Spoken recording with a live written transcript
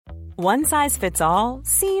One size fits all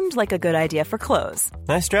seemed like a good idea for clothes.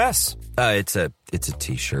 Nice dress. It's a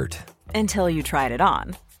t-shirt. Until you tried it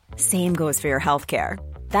on. Same goes for your healthcare.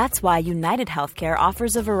 That's why United Healthcare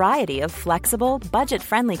offers a variety of flexible,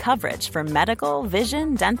 budget-friendly coverage for medical,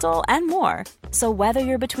 vision, dental, and more. So whether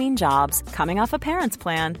you're between jobs, coming off a parent's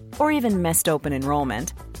plan, or even missed open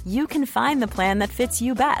enrollment, you can find the plan that fits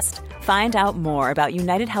you best. Find out more about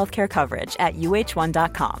United Healthcare coverage at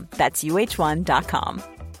uh1.com. That's uh1.com.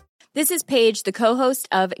 This is Paige, the co-host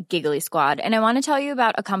of Giggly Squad, and I want to tell you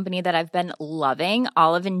about a company that I've been loving,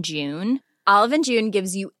 Olive & June. Olive & June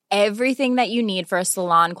gives you everything that you need for a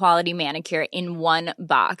salon-quality manicure in one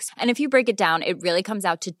box. And if you break it down, it really comes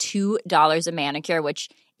out to $2 a manicure, which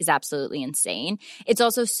is absolutely insane. It's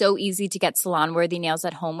also so easy to get salon-worthy nails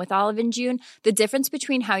at home with Olive & June. The difference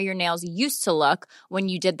between how your nails used to look when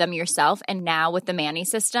you did them yourself and now with the Mani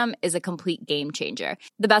system is a complete game changer.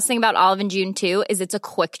 The best thing about Olive & June, too, is it's a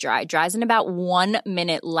quick dry. Dries in about 1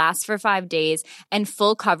 minute, lasts for 5 days, and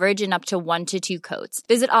full coverage in up to 1 to 2 coats.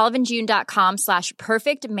 Visit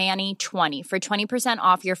oliveandjune.com/perfectmani20 for 20%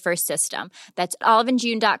 off your first system. That's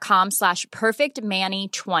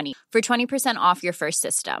oliveandjune.com/perfectmani20 for 20% off your first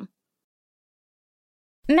system.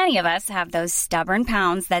 Many of us have those stubborn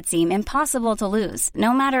pounds that seem impossible to lose,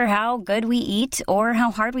 no matter how good we eat or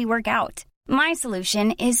how hard we work out. My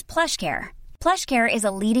solution is PlushCare. PlushCare is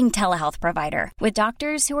a leading telehealth provider with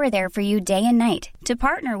doctors who are there for you day and night to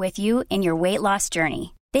partner with you in your weight loss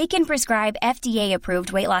journey. They can prescribe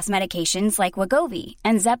FDA-approved weight loss medications like Wegovy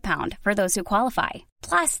and Zepbound for those who qualify.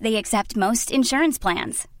 Plus, they accept most insurance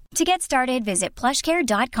plans. To get started, visit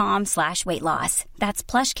plushcare.com/weightloss. That's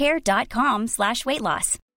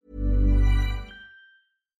plushcare.com/weightloss.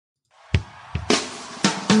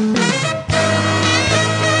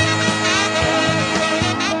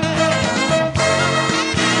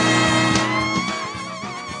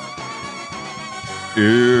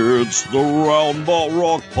 It's the Roundball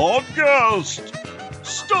Rock Podcast,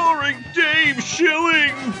 starring Dave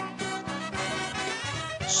Schilling,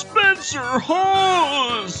 Spencer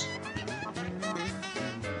Hawes,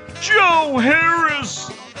 Joe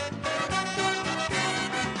Harris,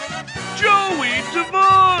 Joey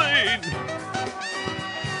Devine,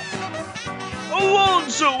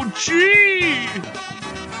 Alonzo G,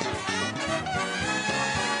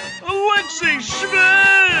 Alexei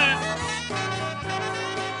Schmidt,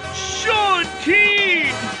 Sean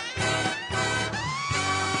Keane,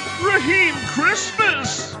 Raheem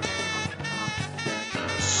Christmas,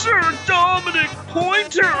 Sir Dominic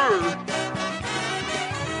Pointer,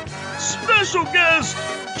 special guest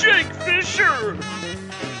Jake Fisher,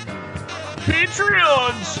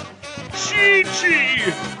 Patreons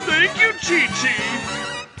Chi-Chi, thank you Chi-Chi,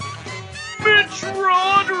 Mitch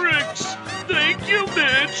Rodericks, thank you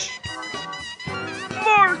Mitch,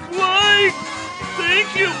 Mark Light, thank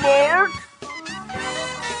you Mark,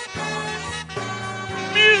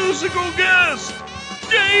 musical guest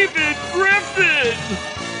David Griffin,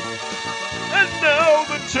 and now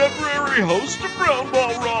the temporary host of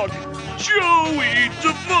Roundball Rock, Joey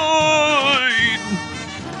Devine.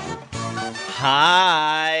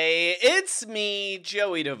 Hi, it's me,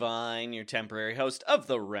 Joey Devine, your temporary host of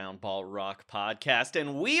the Roundball Rock podcast,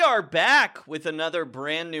 and we are back with another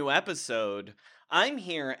brand new episode. I'm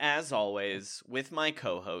here, as always, with my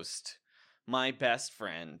co-host, my best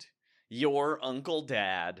friend, your Uncle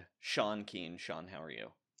Dad, Sean Keane. Sean, how are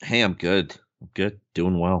you? Hey, I'm good.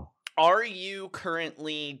 Doing well. Are you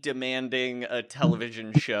currently demanding a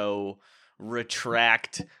television show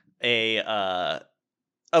retract a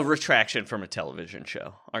retraction from a television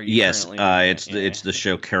show? Are you? Yes, it's the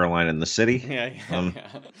show Caroline in the City. Yeah.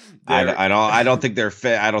 I don't think they're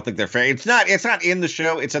fair. It's not in the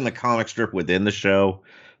show. It's in the comic strip within the show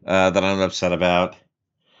that I'm upset about.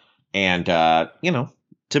 And to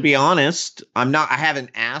be honest, I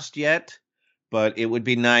haven't asked yet, but it would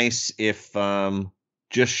be nice if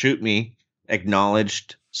Just Shoot Me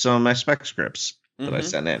acknowledged some of my spec scripts that I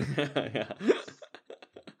sent in. Yeah.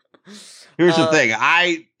 Here's the thing.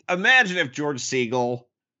 I imagine if George Siegel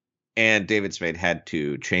and David Spade had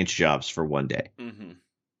to change jobs for one day. Mm-hmm.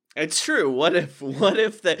 It's true. What if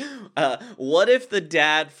the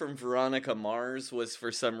dad from Veronica Mars was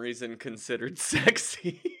for some reason considered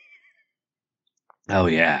sexy? Oh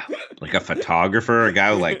yeah, like a photographer, a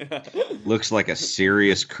guy who looks like a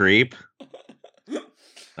serious creep.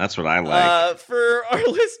 That's what I like. For our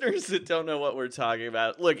listeners that don't know what we're talking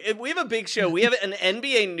about, look, we have a big show. We have an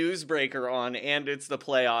NBA newsbreaker on, and it's the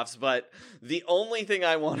playoffs, but the only thing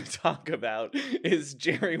I want to talk about is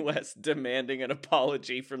Jerry West demanding an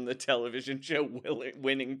apology from the television show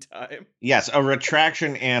Winning Time. Yes, a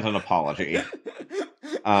retraction and an apology.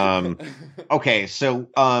 Okay, so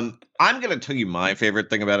I'm going to tell you my favorite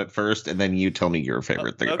thing about it first, and then you tell me your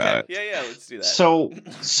favorite thing about it. Yeah, let's do that. So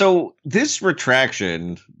this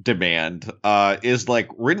retraction demand is like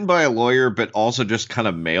written by a lawyer, but also just kind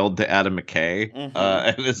of mailed to Adam McKay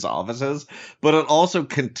at his offices. But it also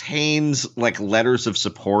contains like letters of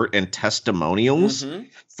support and testimonials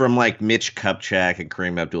from like Mitch Kupchak and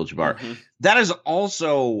Kareem Abdul-Jabbar. That is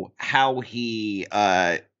also how he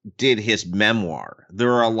did his memoir.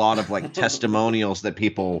 There are a lot of like testimonials that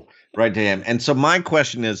people write to him. And so my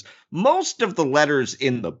question is, most of the letters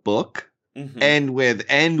in the book end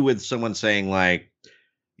with someone saying like,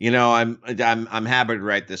 you know, I'm happy to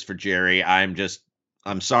write this for Jerry. I'm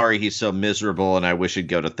sorry he's so miserable and I wish he'd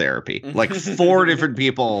go to therapy. Like 4 different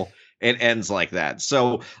people, it ends like that.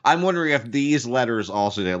 So I'm wondering if these letters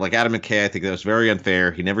also did. Like Adam McKay, I think that was very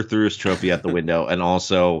unfair. He never threw his trophy out the window. And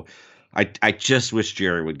also, I just wish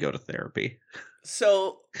Jerry would go to therapy.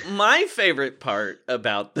 So my favorite part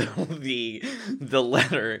about the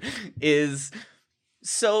letter is,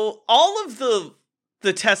 so all of the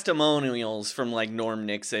testimonials from like Norm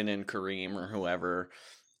Nixon and Kareem or whoever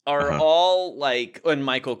are all like, and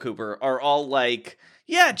Michael Cooper are all like,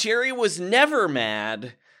 yeah, Jerry was never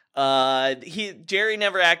mad. Jerry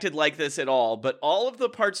never acted like this at all. But all of the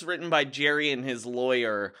parts written by Jerry and his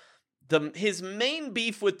lawyer, his main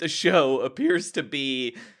beef with the show appears to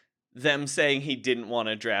be them saying he didn't want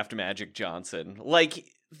to draft Magic Johnson. Like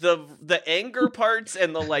the anger parts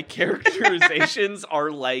and the like characterizations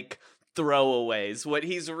are like throwaways. What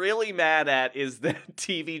he's really mad at is that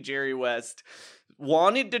TV Jerry West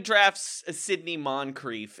wanted to draft Sidney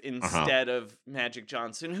Moncrief instead of Magic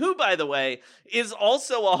Johnson, who, by the way, is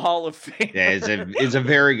also a Hall of Famer. Yeah, is a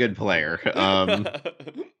very good player.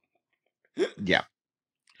 Yeah.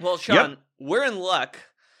 Well, Sean, we're in luck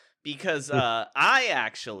because I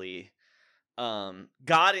actually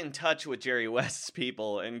got in touch with Jerry West's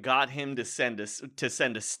people and got him to send a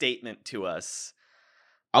statement to us.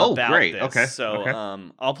 Oh, about great! This. Okay,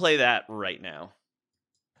 so I'll play that right now.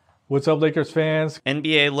 What's up, Lakers fans?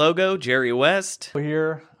 NBA logo, Jerry West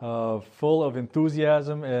here, full of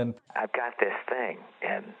enthusiasm, and I've got this thing,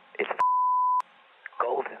 and it's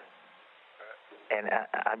golden, and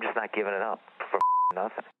I'm just not giving it up for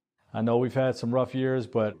nothing. I know we've had some rough years,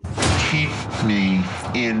 but keep me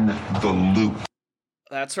in the loop.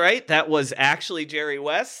 That's right. That was actually Jerry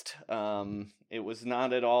West. It was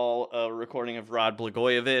not at all a recording of Rod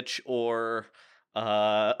Blagojevich or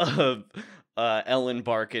Ellen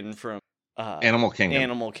Barkin from Animal Kingdom.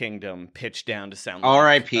 Animal Kingdom pitched down to sound like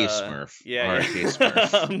R.I.P. Smurf. Yeah. R.I.P.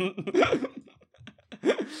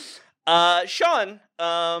 Smurf. Sean,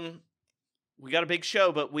 we got a big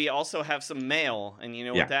show, but we also have some mail, and you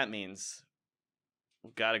know what that means.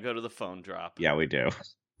 We've got to go to the phone drop. Yeah, we do.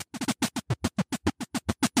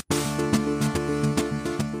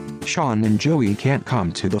 Sean and Joey can't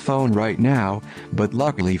come to the phone right now, but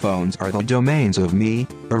luckily phones are the domains of me,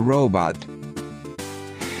 a robot.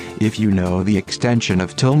 If you know the extension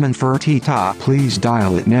of Tillman Fertitta, please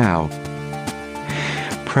dial it now.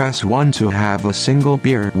 Press 1 to have a single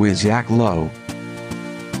beer with Zach Lowe.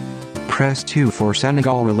 Press 2 for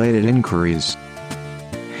Senegal-related inquiries.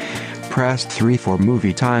 Press 3 for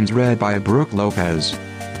movie times read by Brooke Lopez.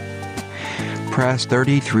 Press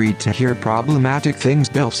 33 to hear problematic things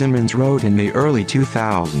Bill Simmons wrote in the early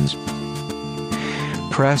 2000s.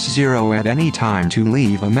 Press 0 at any time to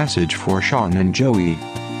leave a message for Sean and Joey.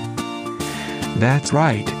 That's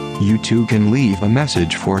right, you too can leave a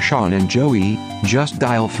message for Sean and Joey, just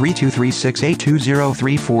dial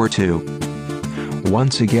 323-682-0342.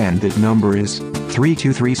 Once again, that number is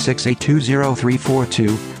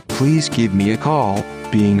 323-682-0342. Please give me a call.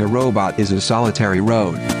 Being a robot is a solitary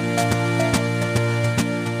road.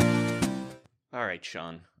 All right,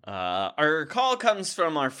 Sean. Our call comes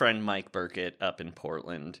from our friend Mike Burkett up in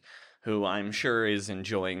Portland, who I'm sure is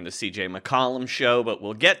enjoying the CJ McCollum show, but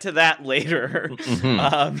we'll get to that later.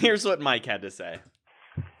 Here's what Mike had to say.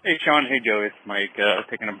 Hey, Sean. Hey, Joey. It's Mike.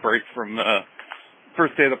 Taking a break from the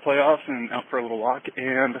first day of the playoffs and out for a little walk,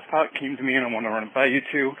 and a thought came to me, and I want to run it by you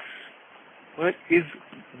two. What is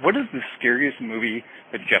the scariest movie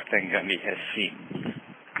that Jeff Van Gundy has seen?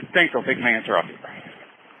 Thanks. I'll take my answer off you.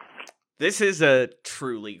 This is a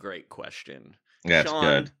truly great question. That's Sean,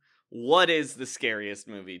 good. what is the scariest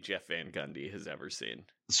movie Jeff Van Gundy has ever seen?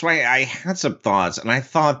 So I had some thoughts, and I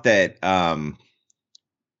thought that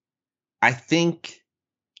I think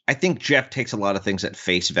Jeff takes a lot of things at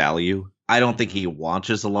face value. I don't think he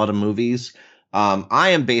watches a lot of movies. I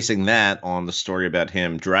am basing that on the story about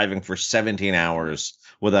him driving for 17 hours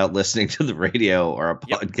without listening to the radio or a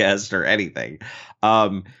podcast or anything.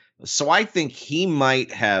 So I think he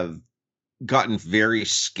might have gotten very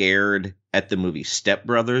scared at the movie Step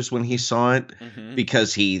Brothers when he saw it,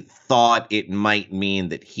 because he thought it might mean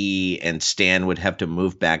that he and Stan would have to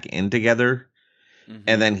move back in together.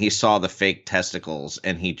 And then he saw the fake testicles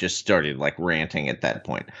and he just started like ranting at that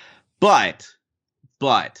point. But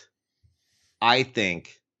I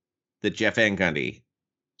think that Jeff Van Gundy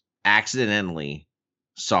accidentally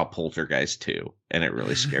saw Poltergeist 2 and it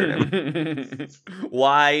really scared him.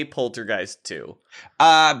 Why Poltergeist 2?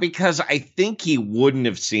 Because I think he wouldn't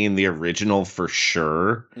have seen the original for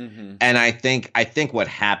sure. And I think what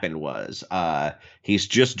happened was he's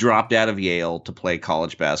just dropped out of Yale to play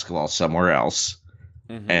college basketball somewhere else.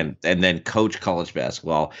 And then coach college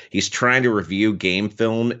basketball. He's trying to review game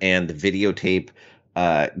film and the videotape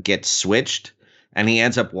gets switched. And he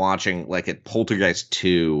ends up watching like a Poltergeist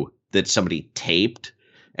 2 that somebody taped.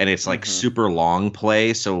 And it's like super long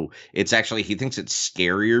play. So it's actually, he thinks it's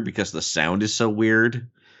scarier because the sound is so weird.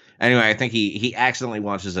 Anyway, I think he accidentally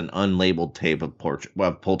watches an unlabeled tape of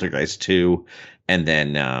Poltergeist 2 and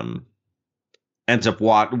then ends up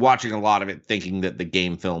watching a lot of it thinking that the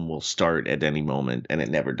game film will start at any moment, and it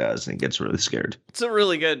never does, and he gets really scared. That's a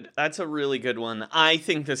really good one. I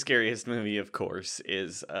think the scariest movie, of course,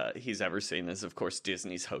 is he's ever seen is, of course,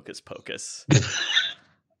 Disney's Hocus Pocus.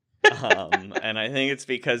 And I think it's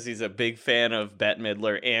because he's a big fan of Bette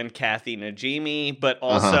Midler and Kathy Najimy, but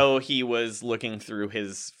also he was looking through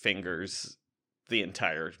his fingers the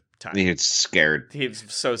entire time. He was scared. He was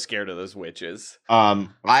so scared of those witches.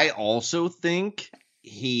 I also think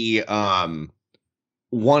he,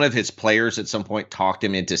 one of his players at some point talked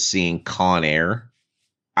him into seeing Con Air.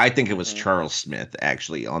 I think it was Charles Smith,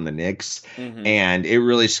 actually, on the Knicks. And it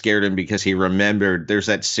really scared him because he remembered there's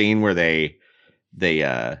that scene where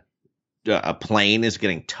a plane is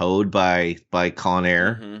getting towed by Con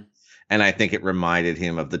Air. And I think it reminded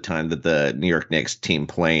him of the time that the New York Knicks team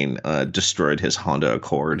plane destroyed his Honda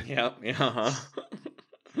Accord. Yep.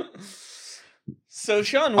 So,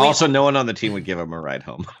 Sean... Also, no one on the team would give him a ride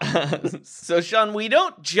home. So, Sean, we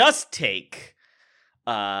don't just take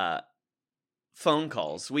phone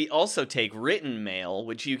calls. We also take written mail,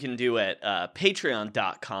 which you can do at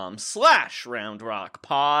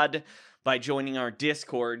patreon.com/RoundRockPod. By joining our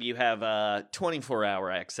Discord, you have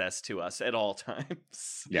 24-hour access to us at all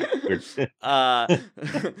times. Yeah.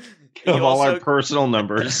 Of all our personal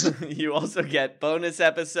numbers. You also get bonus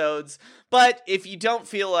episodes. But if you don't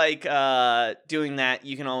feel like doing that,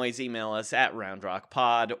 you can always email us at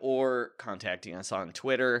RoundRockPod or contacting us on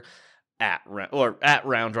Twitter at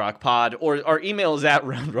RoundRockPod, or our email is at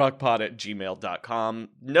roundrockpod@gmail.com.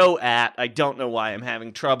 No at. I don't know why I'm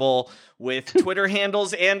having trouble with Twitter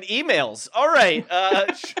handles and emails. All right,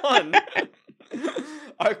 Sean.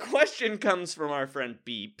 Our question comes from our friend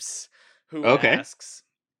Beeps, who asks,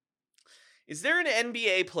 is there an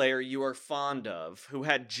NBA player you are fond of who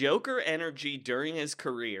had Joker energy during his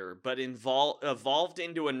career, but evolved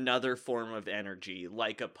into another form of energy,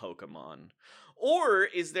 like a Pokemon? Or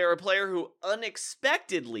is there a player who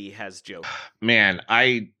unexpectedly has Joker? Man,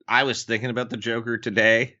 I was thinking about the Joker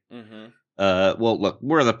today. Well, look,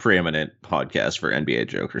 we're the preeminent podcast for NBA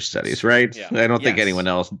Joker studies, right? Yeah. I don't think anyone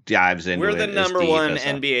else dives into it. We're the number one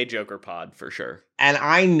NBA Joker pod for sure. And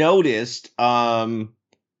I noticed, I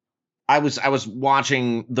was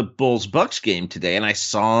watching the Bulls-Bucks game today, and I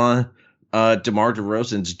saw DeMar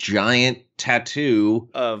DeRozan's giant tattoo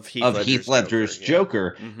of Heath Ledger's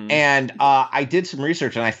Joker. And I did some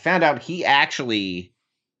research and I found out he actually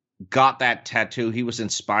got that tattoo. He was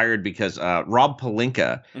inspired because Rob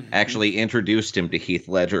Pelinka actually introduced him to Heath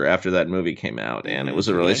Ledger after that movie came out, and it was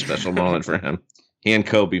a really special moment for him. He and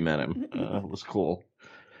Kobe met him. It was cool.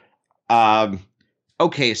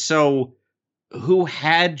 Okay, so who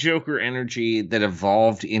had Joker energy that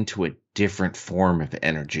evolved into a different form of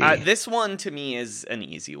energy? This one to me is an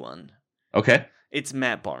easy one. Okay. It's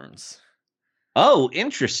Matt Barnes. Oh,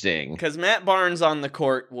 interesting. Because Matt Barnes on the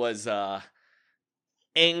court was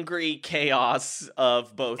angry chaos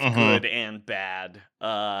of both good and bad.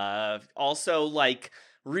 Also, like,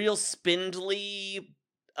 real spindly,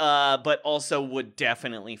 but also would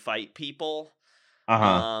definitely fight people.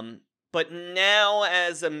 But now,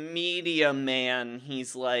 as a media man,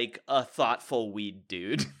 he's like a thoughtful weed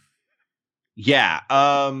dude. Yeah.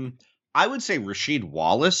 I would say Rasheed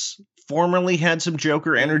Wallace formerly had some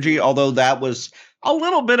Joker energy, although that was a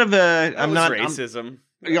little bit of a. I'm not racism.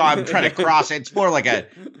 I'm trying to cross. It's more like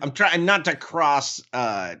I'm trying not to cross.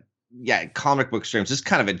 Comic book streams. It's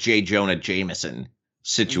kind of a J. Jonah Jameson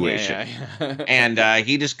situation, and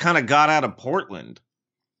he just kind of got out of Portland,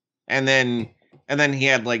 and then he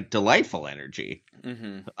had like delightful energy.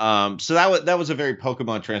 Mm-hmm. So that was a very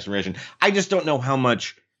Pokemon transformation. I just don't know how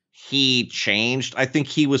much he changed. I think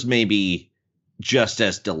he was maybe just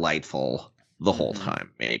as delightful the whole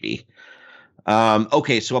time, maybe.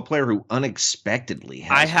 Okay, so a player who unexpectedly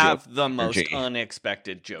has I have Joker the energy. most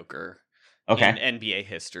unexpected Joker in NBA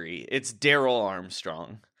history. It's Darrell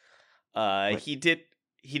Armstrong. He did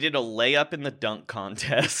a layup in the dunk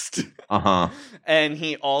contest. And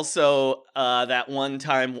he also that one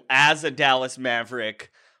time as a Dallas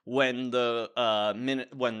Maverick when the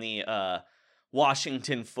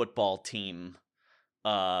Washington football team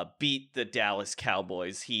beat the Dallas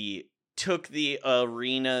Cowboys, he took the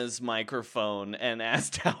arena's microphone and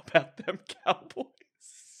asked how about them Cowboys.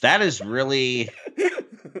 That is really.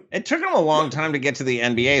 It took him a long time to get to the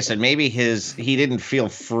NBA, so maybe he didn't feel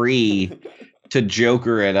free to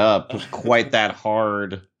Joker it up quite that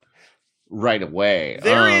hard right away.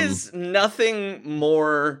 There is nothing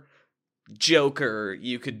more Joker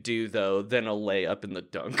you could do, though, than a layup in the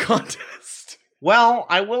dunk contest. Well,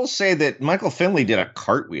 I will say that Michael Finley did a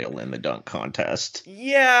cartwheel in the dunk contest.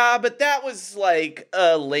 Yeah, but that was like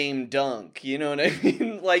a lame dunk. You know what I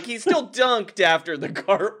mean? Like, he still dunked after the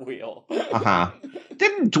cartwhil.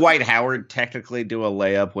 Didn't Dwight Howard technically do a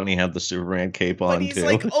layup when he had the Superman cape on, but he's too?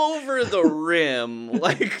 like over the rim.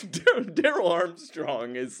 Like, Darrell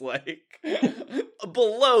Armstrong is like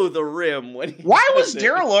below the rim when he. Why was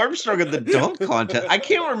Darrell Armstrong in the dunk contest? I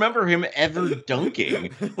can't remember him ever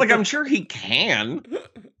dunking. Like, I'm sure he can.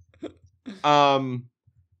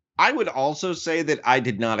 I would also say that I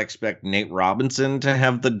did not expect Nate Robinson to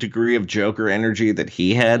have the degree of Joker energy that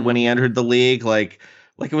he had when he entered the league. Like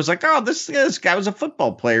it was like, oh, this guy was a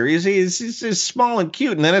football player. He's small and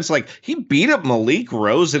cute. And then it's like, he beat up Malik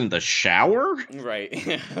Rose in the shower?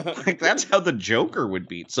 Right. Like, that's how the Joker would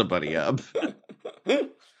beat somebody up.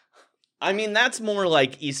 I mean, that's more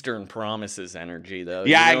like Eastern Promises energy, though.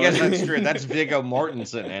 Yeah, I guess that's true. That's Viggo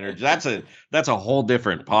Mortensen energy. That's a whole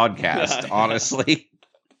different podcast, honestly.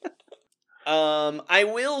 I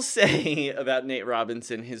will say about Nate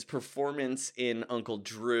Robinson, his performance in Uncle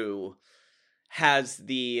Drew has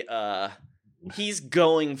the he's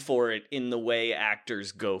going for it in the way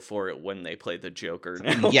actors go for it when they play the Joker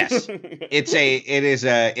now. Yes. It is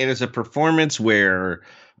a performance where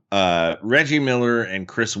Reggie Miller and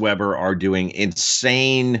Chris Webber are doing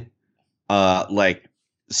insane like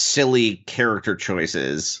silly character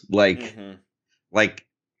choices. Like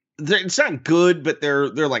it's not good, but they're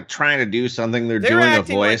like trying to do something. They're doing a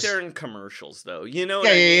voice. Like they're in commercials, though. You know?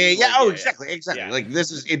 Yeah. Oh, exactly. Yeah. Like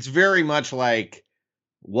it's very much like,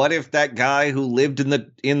 what if that guy who lived in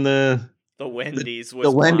the Wendy's was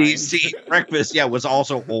the Wendy's seat breakfast? Yeah, was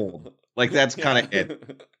also old. Like, that's kind of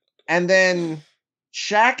it. And then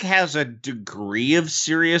Shaq has a degree of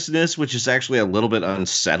seriousness, which is actually a little bit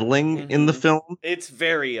unsettling in the film. It's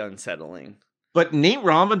very unsettling. But Nate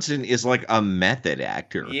Robinson is like a method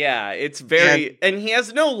actor. Yeah, it's very... And he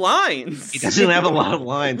has no lines. He doesn't have a lot of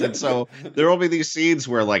lines. And so there will be these scenes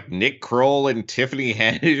where like Nick Kroll and Tiffany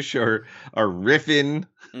Haddish are riffing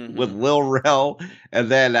with Lil Rel. And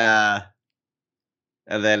then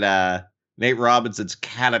Nate Robinson's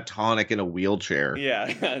catatonic in a wheelchair.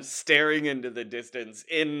 Yeah, staring into the distance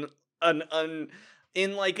in an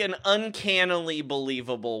uncannily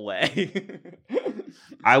believable way.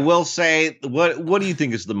 I will say, what do you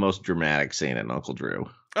think is the most dramatic scene in Uncle Drew?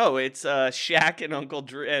 Oh, it's Shaq and Uncle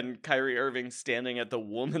Drew and Kyrie Irving standing at the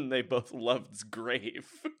woman they both loved's grave.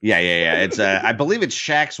 Yeah. It's I believe it's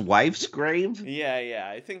Shaq's wife's grave. Yeah.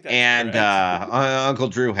 I think that's and Uncle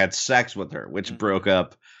Drew had sex with her, which broke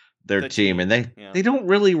up their team, and they don't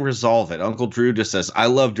really resolve it. Uncle Drew just says, "I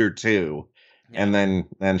loved her too," and then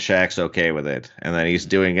Shaq's okay with it, and then he's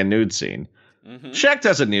doing a nude scene. Shaq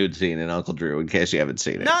does a nude scene in Uncle Drew, in case you haven't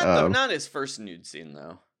seen it. Not his first nude scene,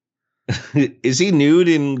 though. Is he nude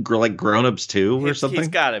in like Grown Ups 2 or something? He's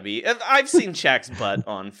gotta be. I've seen Shaq's butt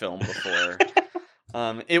on film before.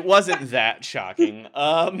 It wasn't that shocking.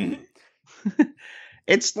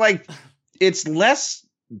 It's like, it's less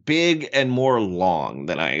big and more long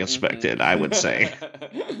than I expected, I would say.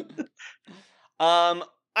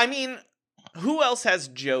 I mean, who else has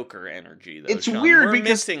Joker energy, though? It's Sean? weird We're because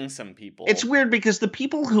missing some people. It's weird because the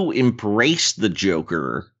people who embrace the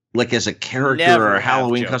Joker, like as a character Never or a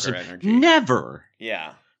Halloween Joker costume, energy. never.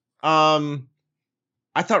 Yeah.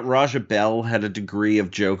 I thought Raja Bell had a degree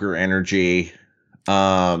of Joker energy. He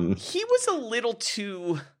was a little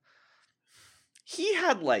too. He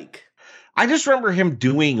had like. I just remember him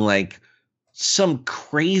doing like some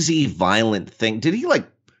crazy violent thing. Did he like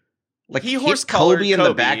he hit horse-colored Kobe in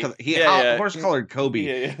the back of horse-colored Kobe?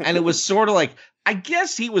 Yeah. And it was sort of like, I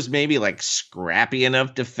guess he was maybe like scrappy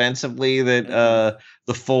enough defensively that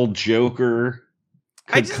the full Joker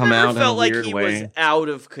could come out in a weird way. I just never felt like he was out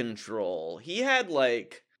of control. He had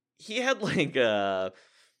like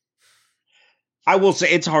I will say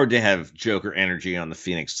it's hard to have Joker energy on the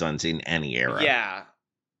Phoenix Suns in any era. Yeah.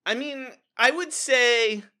 I mean, I would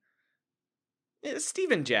say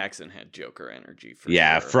Steven Jackson had Joker energy for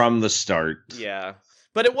sure. From the start. Yeah.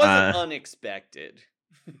 But it wasn't unexpected.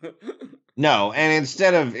 No, and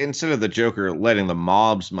instead of the Joker letting the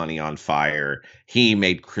mob's money on fire, he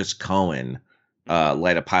made Chris Cohen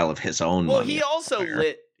light a pile of his own money. Well, he also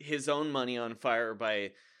lit his own money on fire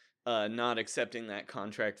by not accepting that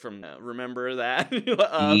contract from remember that?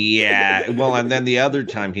 Yeah. Well, and then the other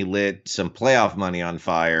time he lit some playoff money on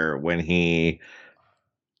fire when he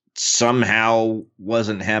somehow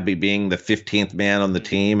wasn't happy being the 15th man on the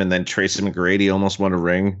team, and then Tracy McGrady almost won a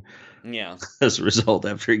ring. Yeah. As a result,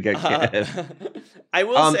 after he got kicked. I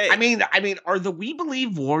will say, I mean, are the We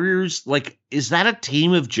Believe Warriors like? Is that a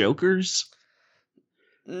team of Jokers?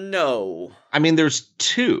 No. I mean, there's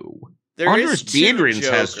two. Andres Biedrins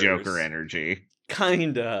has Joker energy.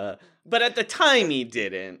 Kinda. But at the time he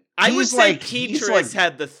didn't. I would say Petrus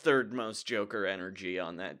had the third most Joker energy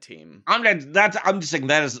on that team. I'm just saying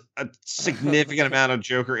that is a significant amount of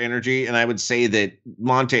Joker energy, and I would say that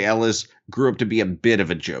Monte Ellis grew up to be a bit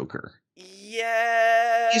of a Joker.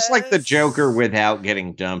 Yeah. He's like the Joker without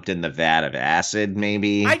getting dumped in the vat of acid,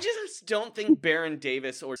 maybe. I just don't think Baron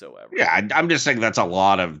Davis or whatsoever. Yeah, I'm just saying that's a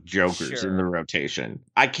lot of Jokers in the rotation.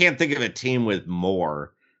 I can't think of a team with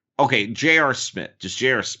more. Okay, J.R. Smith. Does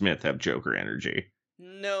J.R. Smith have Joker energy?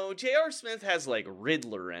 No, J.R. Smith has like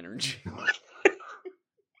Riddler energy.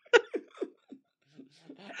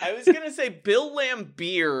 I was gonna say Bill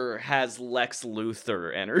Laimbeer has Lex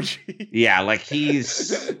Luthor energy. Yeah, like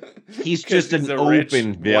he's just an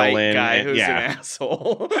open villain white guy who's an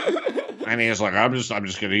asshole. And he's like, I'm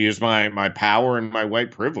just gonna use my power and my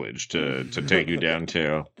white privilege to take you down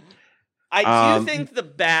too. I do think the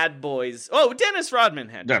bad boys. Oh, Dennis Rodman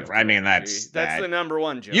had Joker I mean, energy. That's the number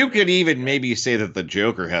one Joker. You could even maybe say that the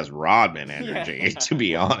Joker has Rodman energy, to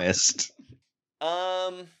be honest.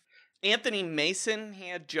 Anthony Mason, he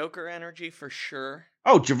had Joker energy for sure.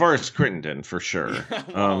 Oh, Javaris Crittenden for sure.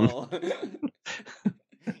 Well,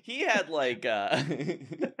 he had like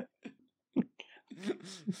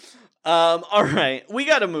all right, we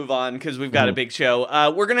got to move on because we've got a big show.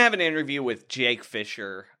 We're going to have an interview with Jake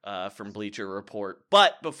Fisher from Bleacher Report.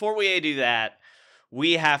 But before we do that,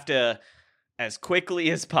 we have to, as quickly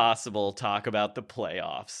as possible, talk about the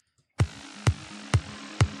playoffs.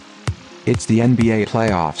 It's the NBA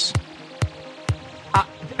playoffs.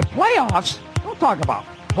 Playoffs? Don't talk about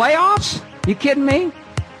playoffs. You kidding me?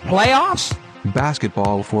 Playoffs?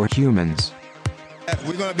 Basketball for humans.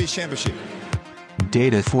 We're going to be championship.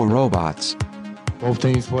 Data for robots. Both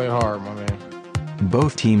teams play hard, my man.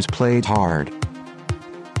 Both teams played hard.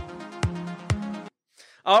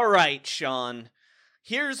 All right, Sean.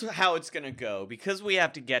 Here's how it's going to go. Because we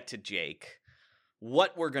have to get to Jake,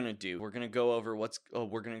 what we're going to do. We're going to go over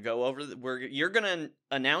you're going to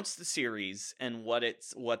announce the series and what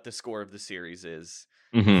the score of the series is.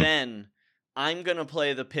 Mm-hmm. Then I'm going to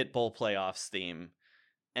play the Pitbull Playoffs theme.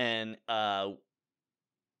 And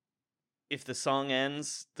if the song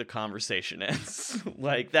ends, the conversation ends.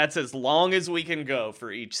 Like, that's as long as we can go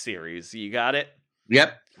for each series. You got it?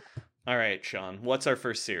 Yep. All right, Sean. What's our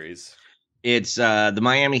first series? It's the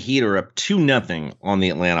Miami Heat are up 2-0 on the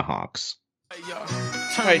Atlanta Hawks.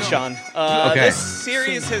 All right, Sean. This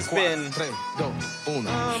series has been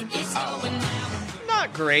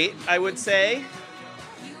not great, I would say.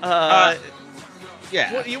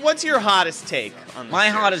 Yeah. What's your hottest take on this? My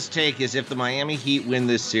hottest take is if the Miami Heat win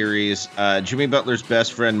this series, Jimmy Butler's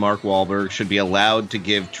best friend, Mark Wahlberg, should be allowed to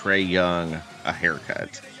give Trae Young a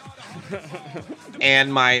haircut.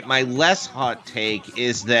 And my less hot take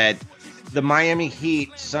is that the Miami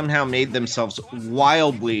Heat somehow made themselves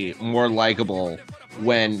wildly more likable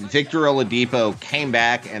when Victor Oladipo came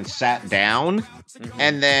back and sat down,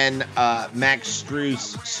 and then Max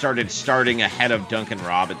Strus started starting ahead of Duncan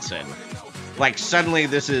Robinson. Like, suddenly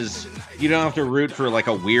you don't have to root for, like,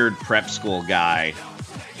 a weird prep school guy.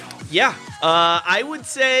 Yeah. I would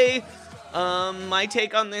say my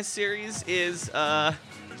take on this series is...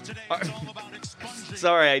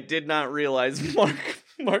 sorry, I did not realize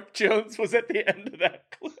Mark Jones was at the end of that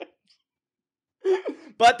clip.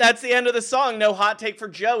 But that's the end of the song. No hot take for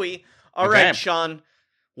Joey. All right, Sean,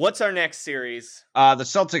 what's our next series? The Boston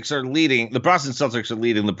Celtics are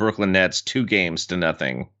leading the Brooklyn Nets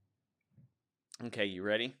 2-0. Okay, you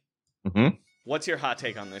ready? Mm-hmm. What's your hot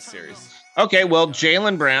take on this series? Okay, well,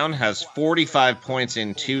 Jaylen Brown has 45 points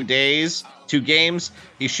in 2 games.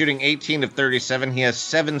 He's shooting 18 of 37. He has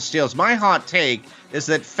 7 steals. My hot take is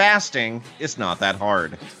that fasting is not that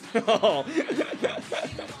hard.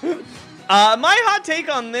 My hot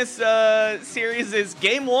take on this series is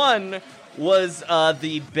Game 1 was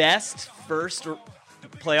the best first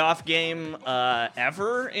playoff game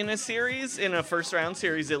ever in a series, in a first-round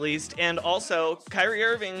series at least, and also Kyrie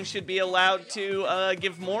Irving should be allowed to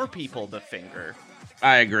give more people the finger.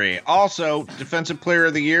 I agree. Also, Defensive Player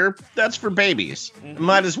of the Year, that's for babies.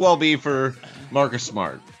 Might as well be for Marcus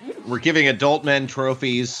Smart. We're giving adult men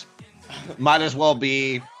trophies. Might as well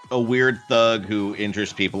be a weird thug who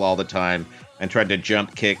injures people all the time and tried to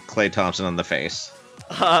jump kick Klay Thompson on the face.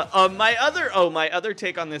 My other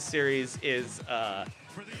take on this series is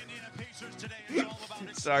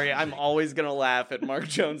sorry, I'm always gonna laugh at Mark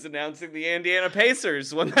Jones announcing the Indiana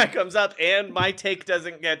Pacers when that comes up, and my take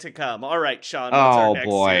doesn't get to come. All right, Sean. What's our next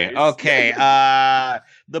series? Okay.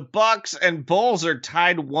 The Bucks and Bulls are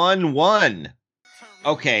tied 1-1.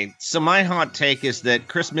 Okay, so my hot take is that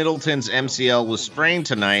Chris Middleton's MCL was sprained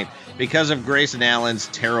tonight because of Grayson Allen's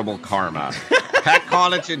terrible karma. Pat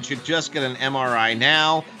Connaughton should just get an MRI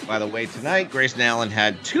now. By the way, tonight, Grayson Allen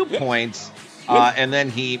had 2 points, and then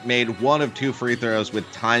he made 1 of 2 free throws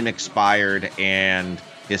with time expired, and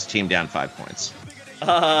his team down 5 points.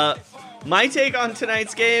 My take on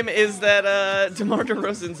tonight's game is that DeMar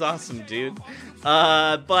DeRozan's awesome, dude.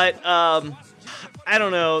 I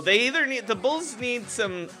don't know. The Bulls need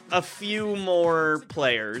a few more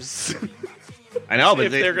players. I know, but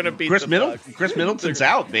if they're going to beat Chris the Bucks. Chris Middleton's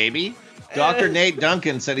out, baby. Dr. Nate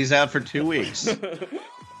Duncan said he's out for 2 weeks.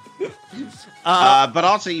 But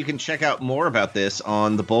also, you can check out more about this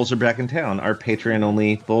on The Bulls Are Back in Town, our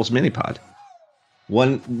Patreon-only Bulls mini-pod.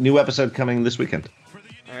 1 new episode coming this weekend.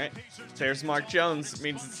 All right. There's Mark Jones. It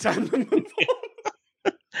means it's time to move on.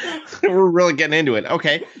 We're really getting into it.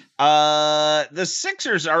 Okay. The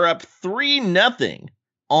Sixers are up 3-0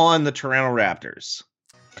 on the Toronto Raptors.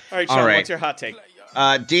 All right, Sean, what's your hot take?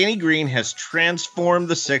 Danny Green has transformed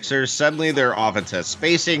the Sixers. Suddenly their offense has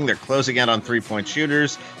spacing. They're closing out on 3-point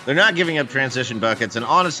shooters. They're not giving up transition buckets. And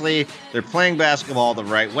honestly, they're playing basketball the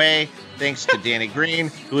right way, thanks to Danny Green,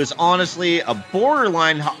 who is honestly a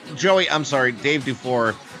borderline... Joey, I'm sorry, Dave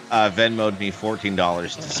Dufour Venmo'd me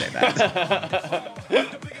 $14 to say that.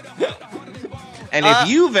 And if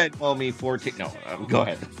you Venmo me 14... No, go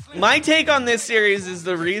ahead. My take on this series is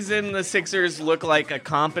the reason the Sixers look like a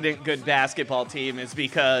competent, good basketball team is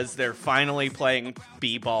because they're finally playing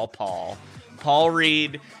B-ball Paul. Paul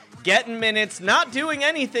Reed getting minutes, not doing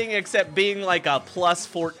anything except being like a plus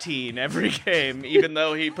 14 every game, even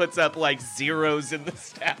though he puts up like zeros in the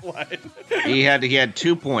stat line. He had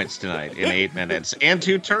 2 points tonight in 8 minutes, and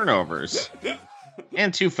 2 turnovers,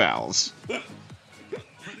 and 2 fouls.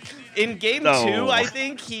 In game 2, I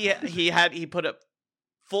think he put up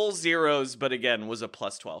full zeros, but again was a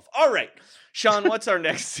plus 12. All right, Sean, what's our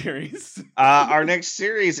next series? Our next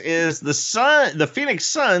series is the Phoenix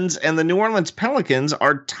Suns and the New Orleans Pelicans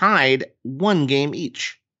are tied 1 game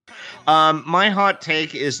each. My hot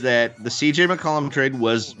take is that the CJ McCollum trade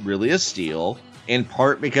was really a steal, in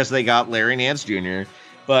part because they got Larry Nance Jr.,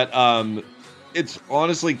 but it's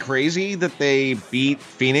honestly crazy that they beat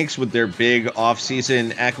Phoenix with their big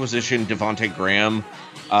offseason acquisition, Devontae Graham,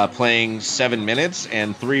 playing 7 minutes,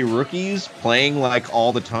 and 3 rookies playing like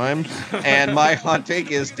all the time. And my hot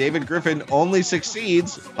take is David Griffin only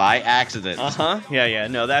succeeds by accident. Yeah.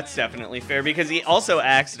 No, that's definitely fair because he also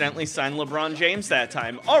accidentally signed LeBron James that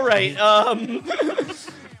time. All right.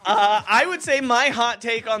 I would say my hot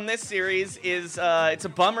take on this series is it's a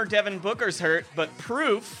bummer Devin Booker's hurt, but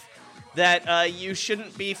proof that you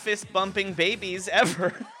shouldn't be fist bumping babies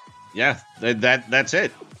ever. Yeah, that's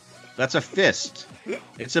it. That's a fist.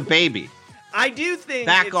 It's a baby. I do think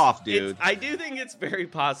back off, dude. I do think it's very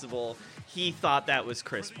possible he thought that was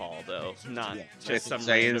Chris Paul, though, not just some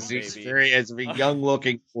random baby. It's a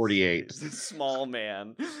young-looking 48. He's a small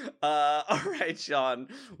man. All right, Sean,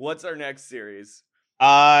 what's our next series?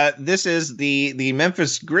 This is the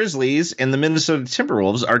Memphis Grizzlies and the Minnesota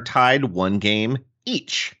Timberwolves are tied 1 game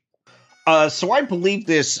each. So I believe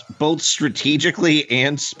this both strategically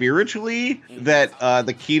and spiritually that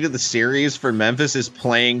the key to the series for Memphis is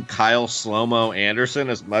playing Kyle Slow-Mo Anderson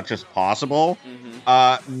as much as possible.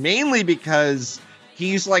 Mainly because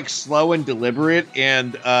he's like slow and deliberate,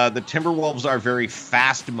 and the Timberwolves are very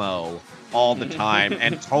fast mo all the time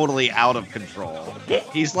and totally out of control.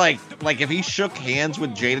 He's like if he shook hands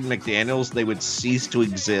with Jaden McDaniels, they would cease to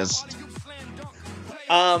exist.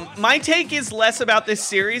 My take is less about this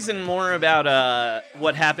series and more about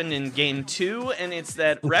what happened in Game 2, and it's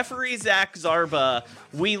that referee Zach Zarba,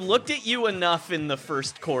 we looked at you enough in the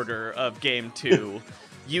first quarter of Game 2.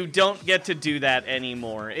 You don't get to do that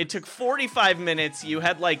anymore. It took 45 minutes. You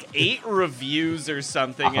had like 8 reviews or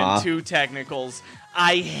something and 2 technicals.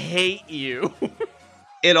 I hate you.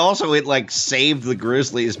 It like saved the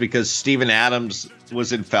Grizzlies because Steven Adams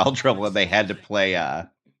was in foul trouble and they had to play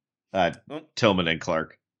Tillman and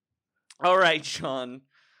Clark. All right, Sean.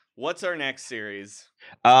 What's our next series?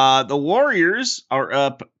 The Warriors are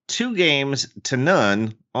up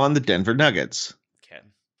 2-0 on the Denver Nuggets. Okay.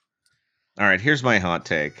 All right, here's my hot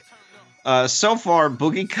take. So far,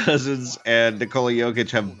 Boogie Cousins and Nikola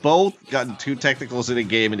Jokic have both gotten 2 technicals in a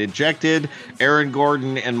game and ejected. Aaron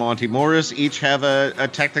Gordon and Monty Morris each have a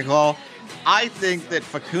technical. I think that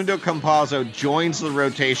Facundo Campazzo joins the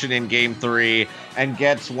rotation in Game 3 and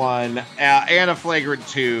gets one and a flagrant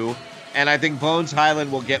 2. And I think Bones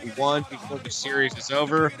Highland will get 1 before the series is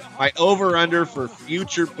over. My over-under for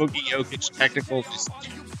future Boogie Jokic technicals is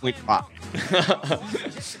 2.5.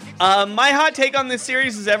 My hot take on this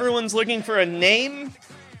series is everyone's looking for a name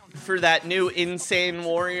for that new insane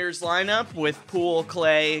Warriors lineup with Poole,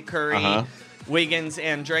 Clay, Curry, Wiggins,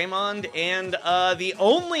 and Draymond. And the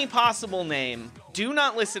only possible name, do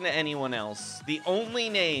not listen to anyone else, the only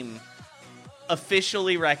name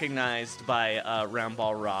officially recognized by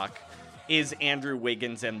Roundball Rock is Andrew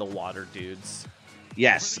Wiggins and the Water Dudes.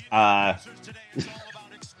 Yes.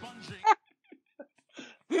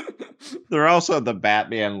 They're also the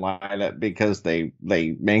Batman lineup because they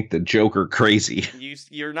make the Joker crazy.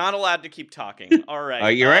 You're not allowed to keep talking. All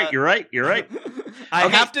right. You're right. I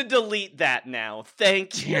have to delete that now.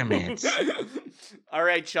 Thank you. Damn it. All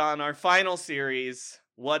right, Sean, our final series.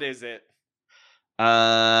 What is it?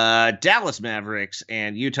 Dallas Mavericks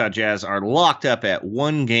and Utah Jazz are locked up at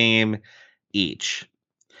 1 game each.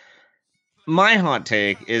 My hot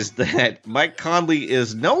take is that Mike Conley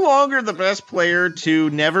is no longer the best player to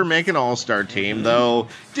never make an All-Star team, though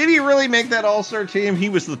did he really make that All-Star team? He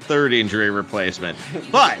was the 3rd injury replacement.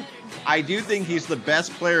 But I do think he's the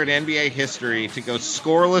best player in NBA history to go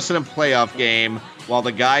scoreless in a playoff game while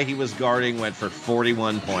the guy he was guarding went for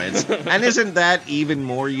 41 points. And isn't that even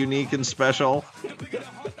more unique and special?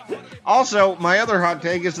 Also, my other hot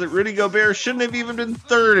take is that Rudy Gobert shouldn't have even been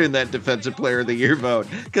 3rd in that Defensive Player of the Year vote,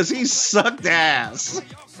 because he sucked ass.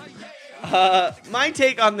 My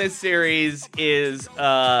take on this series is,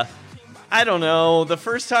 I don't know, the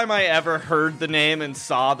first time I ever heard the name and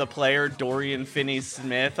saw the player Dorian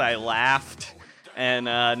Finney-Smith, I laughed, and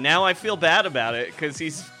now I feel bad about it, because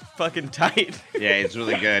he's fucking tight. Yeah, it's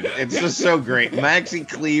really good. It's just so great. Maxi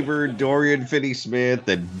Kleber, Dorian Finney-Smith,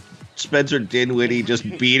 and Spencer Dinwiddie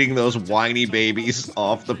just beating those whiny babies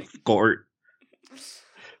off the court.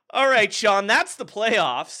 All right, Sean, that's the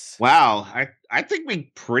playoffs. Wow, I think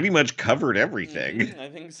we pretty much covered everything. I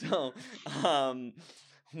think so.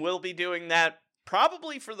 We'll be doing that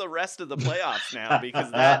probably for the rest of the playoffs now, because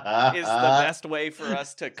that is the best way for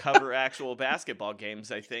us to cover actual basketball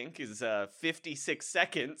games, I think, is 56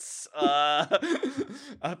 seconds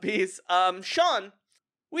a piece. Sean,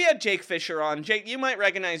 we had Jake Fisher on. Jake, you might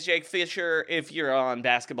recognize Jake Fisher if you're on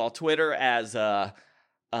basketball Twitter as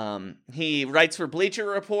he writes for Bleacher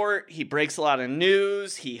Report. He breaks a lot of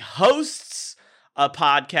news. He hosts a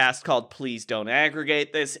podcast called Please Don't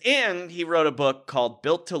Aggregate This, and he wrote a book called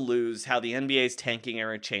Built to Lose: How the NBA's Tanking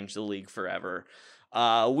Era Changed the League Forever.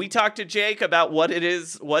 We talked to Jake about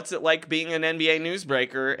what's it like being an NBA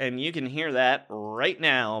newsbreaker, and you can hear that right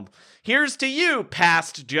now. Here's to you,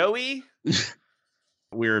 past Joey.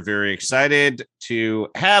 We're very excited to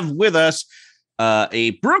have with us a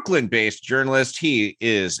Brooklyn-based journalist. He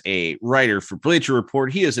is a writer for Bleacher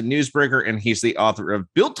Report. He is a newsbreaker, and he's the author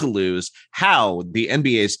of Built to Lose: How the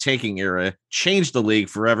NBA's Tanking Era Changed the League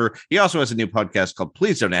Forever. He also has a new podcast called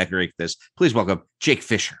Please Don't Aggregate This. Please welcome Jake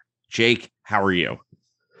Fisher. Jake, how are you?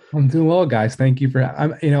 I'm doing well, guys. Thank you for.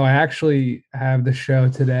 I actually have the show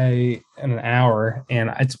today in an hour,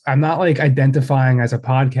 and I'm not like identifying as a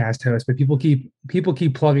podcast host, but people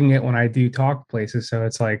keep plugging it when I do talk places. So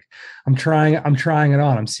it's like I'm trying it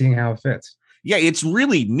on. I'm seeing how it fits. Yeah, it's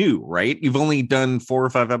really new, right? You've only done 4 or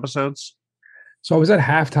 5 episodes. So I was at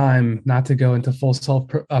halftime, not to go into full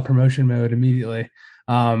self promotion mode immediately.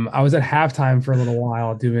 I was at halftime for a little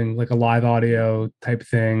while doing like a live audio type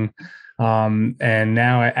thing. And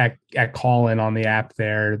now at Call-In on the app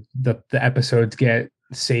there, the episodes get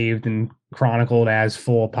saved and chronicled as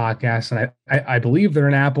full podcasts, and I believe they're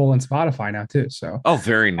in Apple and Spotify now too. So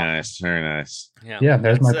very nice, very nice. Yeah,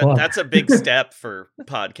 there's my plug. That's a big step for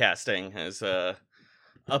podcasting as a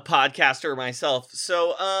podcaster myself.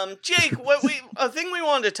 So Jake, a thing we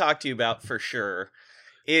wanted to talk to you about for sure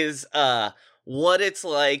is what it's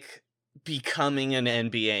like becoming an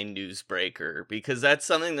NBA newsbreaker, because that's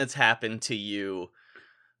something that's happened to you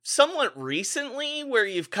somewhat recently, where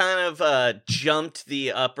you've kind of jumped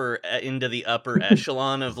into the upper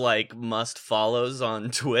echelon of like must follows on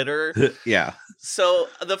Twitter. Yeah. So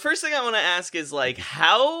the first thing I want to ask is like,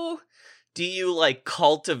 how do you like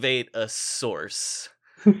cultivate a source?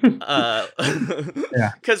 Yeah,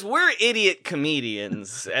 because we're idiot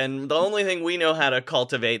comedians, and the only thing we know how to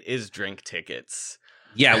cultivate is drink tickets.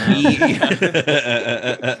 Yeah,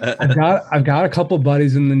 I've got a couple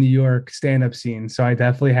buddies in the New York stand-up scene, so I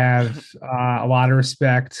definitely have a lot of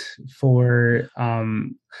respect for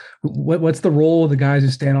what's the role of the guys who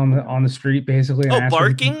stand on the street basically. Oh,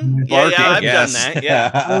 barking? Yeah, I've done that.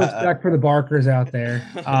 Yeah, I respect for the barkers out there.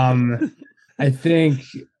 I think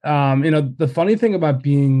the funny thing about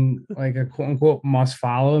being like a quote unquote must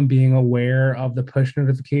follow and being aware of the push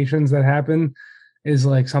notifications that happen is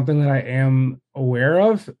like something that I am aware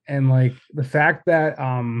of. And like the fact that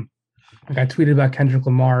like I tweeted about Kendrick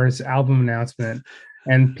Lamar's album announcement,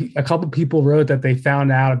 and a couple people wrote that they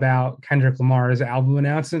found out about Kendrick Lamar's album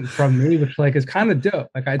announcement from me, which like is kind of dope.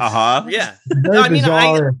 Like yeah. No, I mean,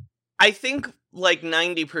 I think like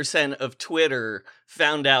 90% of Twitter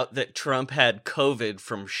found out that Trump had COVID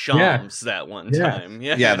from Shams that one time.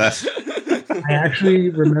 Yeah, that's. I actually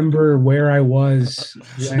remember where I was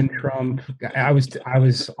when Trump. I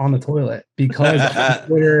was on the toilet because of the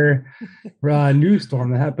Twitter news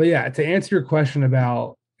storm that happened. But yeah, to answer your question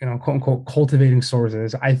about quote unquote cultivating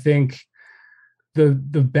sources, I think the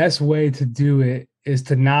best way to do it is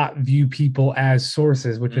to not view people as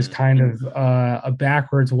sources, which is kind of a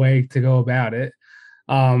backwards way to go about it.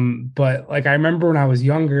 But like I remember when I was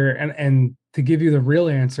younger, and to give you the real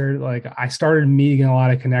answer, like I started meeting a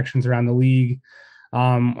lot of connections around the league. When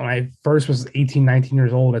I first was 18, 19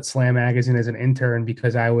 years old at Slam Magazine as an intern,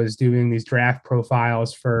 because I was doing these draft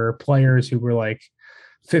profiles for players who were like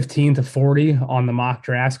 15 to 40 on the mock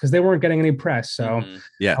drafts because they weren't getting any press. So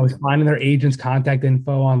I was finding their agents' contact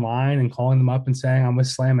info online and calling them up and saying, I'm with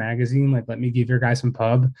Slam Magazine. Like, let me give your guy some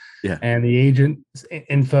pub. Yeah. And the agent's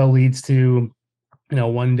info leads to,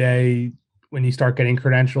 one day when you start getting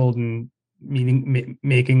credentialed and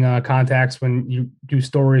making contacts, when you do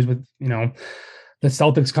stories with, the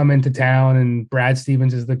Celtics come into town and Brad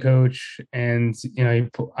Stevens is the coach. And,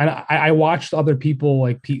 I watched other people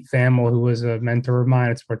like Pete Thamel, who was a mentor of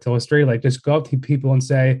mine at Sports Illustrated, like just go up to people and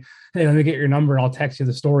say, hey, let me get your number. I'll text you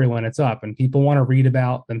the story when it's up. And people want to read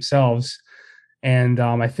about themselves. And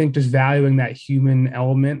I think just valuing that human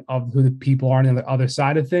element of who the people are on the other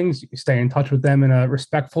side of things, you stay in touch with them in a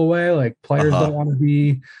respectful way. Like players don't want to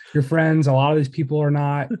be your friends. A lot of these people are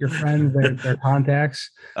not your friends, they're contacts.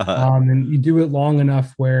 And you do it long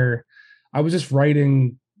enough where I was just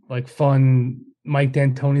writing like fun Mike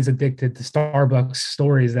D'Antoni's addicted to Starbucks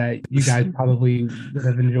stories that you guys probably would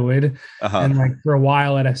have enjoyed. And like for a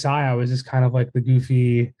while at SI, I was just kind of like the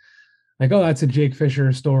goofy, like, oh, that's a Jake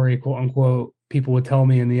Fisher story, quote unquote. People would tell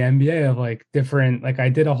me in the NBA of like different, like I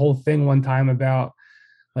did a whole thing one time about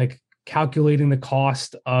like calculating the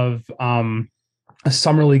cost of a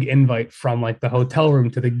summer league invite from like the hotel room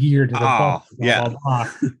to the gear to the bus, blah, blah,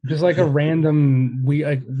 blah. Just like a random,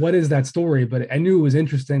 what is that story? But I knew it was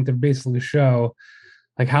interesting to basically show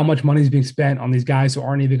like how much money is being spent on these guys who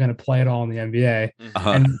aren't even going to play at all in the NBA.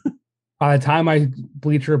 And by the time my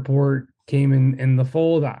Bleacher Report came in the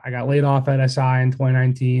fold, I got laid off at SI in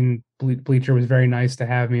 2019. Bleacher was very nice to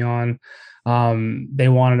have me on. They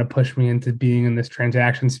wanted to push me into being in this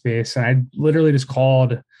transaction space. And I literally just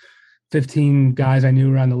called 15 guys I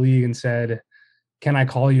knew around the league and said, can I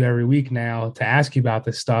call you every week now to ask you about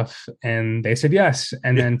this stuff? And they said yes.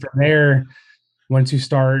 And then from there, once you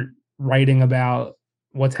start writing about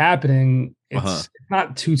what's happening, it's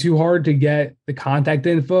not too hard to get the contact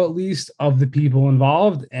info, at least of the people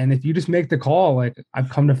involved. And if you just make the call, like I've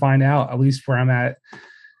come to find out, at least where I'm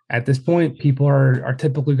at this point, people are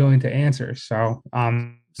typically going to answer. So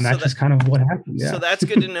that's just kind of what happened. Yeah. So that's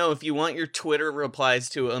good to know. If you want your Twitter replies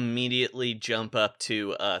to immediately jump up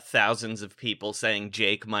to thousands of people saying,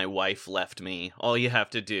 Jake, my wife left me, all you have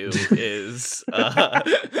to do is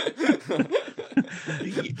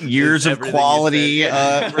years of quality,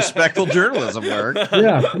 respectful journalism work.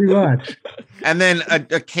 Yeah, pretty much. And then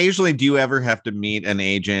occasionally, do you ever have to meet an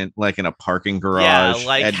agent like in a parking garage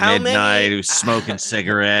at midnight who's smoking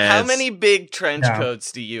cigarettes? How many big trench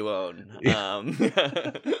coats do you own? I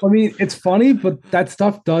mean, it's funny, but that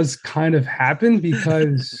stuff does kind of happen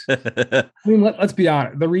because, I mean, let's be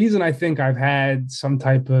honest. The reason I think I've had some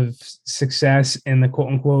type of success in the quote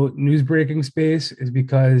unquote news breaking space is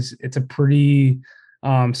because it's a pretty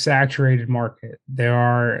saturated market. There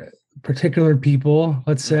are particular people,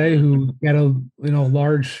 let's say, who get a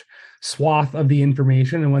large swath of the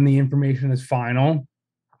information, and when the information is final,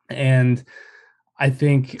 and I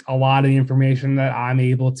think a lot of the information that I'm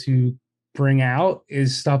able to bring out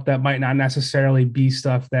is stuff that might not necessarily be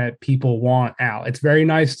stuff that people want out. It's very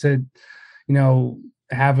nice to,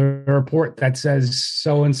 have a report that says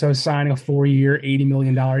so-and-so signing a 4-year, $80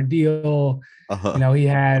 million deal. He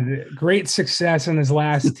had great success in his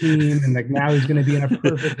last team, and like now he's going to be in a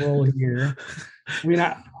perfect role here. I mean,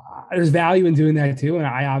 there's value in doing that too. And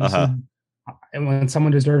I obviously, and when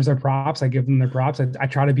someone deserves their props, I give them their props. I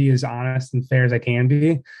try to be as honest and fair as I can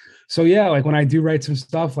be. So yeah, like when I do write some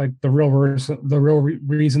stuff, like the real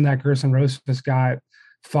reason that Gerson Rosas got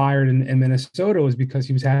fired in Minnesota was because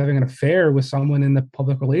he was having an affair with someone in the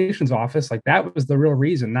public relations office. Like that was the real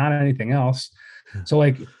reason, not anything else. So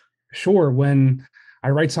like, sure, when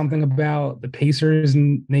I write something about the Pacers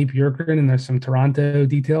and Nate Bjorkgren and there's some Toronto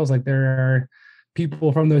details, like there are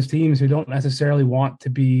people from those teams who don't necessarily want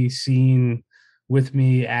to be seen with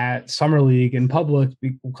me at Summer League in public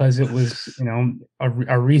because it was,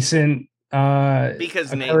 a recent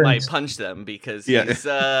because Nate might punch them because he's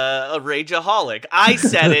a rageaholic. I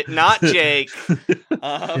said it, not Jake.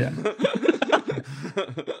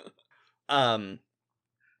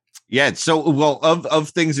 Yeah. So, well, of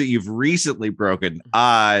things that you've recently broken,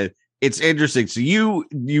 it's interesting. So you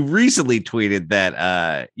recently tweeted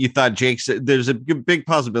that you thought there's a big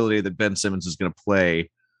possibility that Ben Simmons is going to play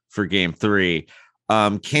for Game 3.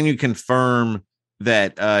 Can you confirm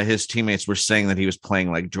that his teammates were saying that he was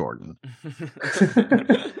playing like Jordan?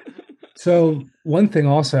 So one thing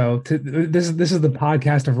also, this is the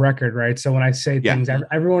podcast of record, right? So when I say things,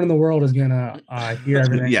 everyone in the world is gonna hear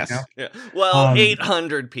everything. Yes. Yeah. Well,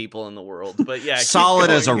 800 people in in but yeah,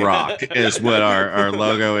 solid as a rock is what our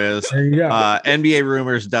logo is. There you go. NBA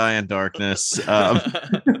rumors die in darkness.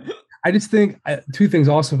 I just think two things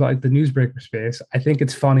also about like the newsbreaker space. I think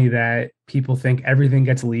it's funny that people think everything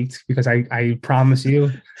gets leaked because I promise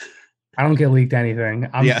you, I don't get leaked anything.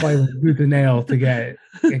 I'm playing tooth and nail to get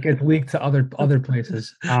it gets leaked to other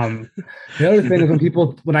places. The other thing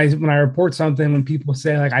is when I report something, when people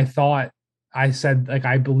say like I said like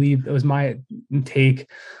I believe it was my take,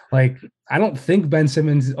 like I don't think Ben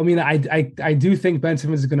Simmons. I mean, I do think Ben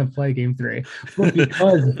Simmons is going to play Game 3, but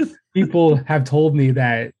because people have told me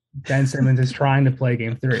that Ben Simmons is trying to play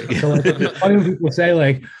Game 3. So like, it's funny when people say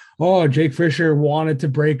like, "Oh, Jake Fisher wanted to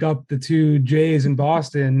break up the two Jays in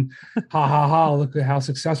Boston." Ha ha ha! Look at how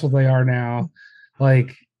successful they are now.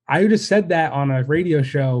 Like I just said that on a radio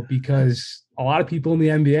show because a lot of people in the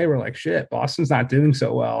NBA were like, "Shit, Boston's not doing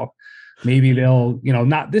so well. Maybe they'll,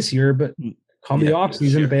 not this year, but come the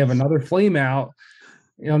offseason, they have another flame out."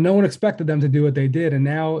 No one expected them to do what they did, and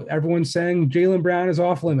now everyone's saying Jaylen Brown is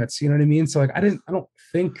off limits. You know what I mean? So like, I don't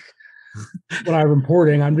think what I'm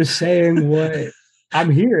reporting. I'm just saying what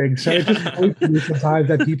I'm hearing. So it just points to me sometimes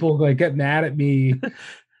that people like get mad at me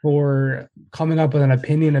for coming up with an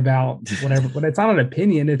opinion about whatever, but it's not an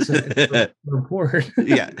opinion. It's a report.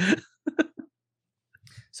 Yeah.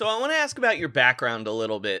 So I want to ask about your background a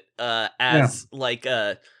little bit,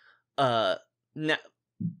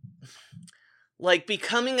 like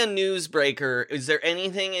becoming a newsbreaker. Is there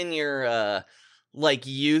anything in your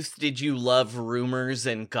youth? Did you love rumors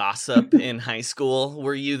and gossip in high school?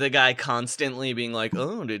 Were you the guy constantly being like,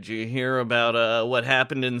 "Oh, did you hear about what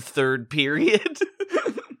happened in third period?"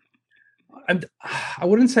 I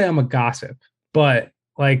wouldn't say I'm a gossip, but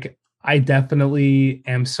like I definitely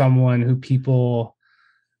am someone who people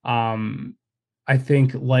I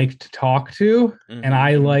think like to talk to, and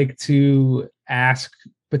I like to ask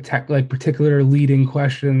particular leading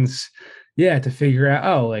questions, to figure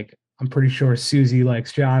out, I'm pretty sure Susie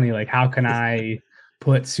likes Johnny. Like, how can I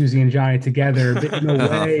put Susie and Johnny together but in a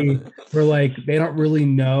way where like they don't really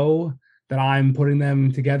know that I'm putting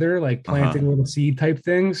them together, like planting little seed type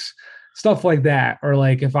things, stuff like that. Or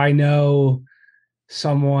like if I know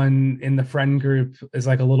someone in the friend group is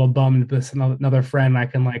like a little bummed with another friend, I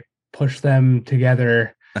can like push them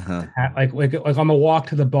together, like on the walk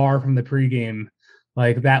to the bar from the pregame.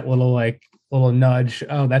 Like that little like little nudge.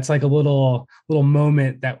 Oh, that's like a little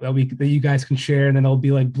moment that you guys can share, and then it'll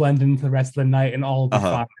be like blend into the rest of the night, and all will be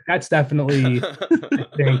fun. That's definitely I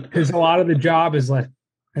think, because a lot of the job is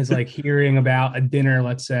like hearing about a dinner.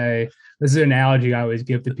 Let's say, this is an analogy I always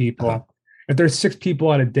give to people. If there's 6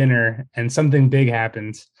 people at a dinner and something big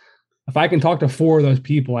happens, if I can talk to 4 of those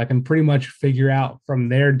people, I can pretty much figure out from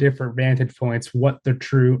their different vantage points what the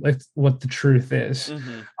truth is,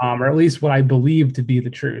 or at least what I believe to be the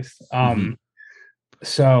truth.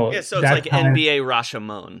 So it's like NBA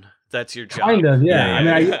Rashomon. That's your job. Kind of, yeah.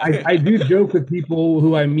 I mean, I do joke with people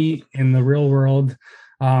who I meet in the real world,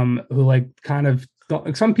 who like kind of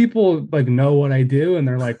don't, some people like know what I do, and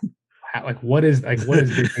they're like what is your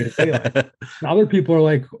day-to-day like? And other people are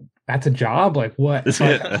like, that's a job, like what? So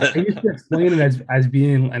I used to explain it as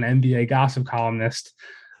being an NBA gossip columnist,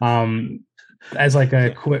 as like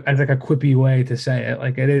a quippy way to say it.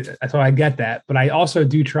 Like it is, so I get that, but I also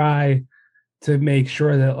do try to make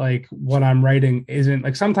sure that like what I'm writing isn't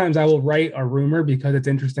like, sometimes I will write a rumor because it's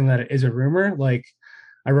interesting that it is a rumor. Like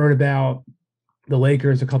I wrote about the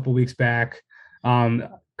Lakers a couple weeks back,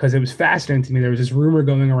 because it was fascinating to me. There was this rumor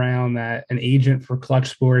going around that an agent for Clutch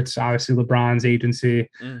Sports, obviously LeBron's agency,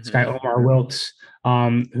 this guy Omar Wilkes,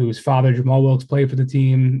 whose father Jamal Wilkes played for the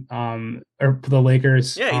team, or for the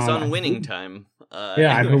Lakers. Yeah, he's on Winning Time.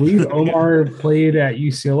 I believe Omar played at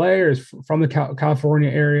UCLA or is from the California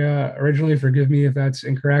area originally. Forgive me if that's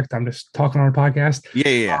incorrect. I'm just talking on a podcast.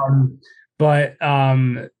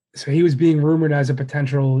 So he was being rumored as a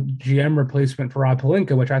potential GM replacement for Rob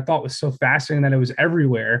Pelinka, which I thought was so fascinating that it was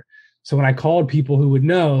everywhere. So when I called people who would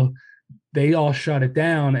know, they all shut it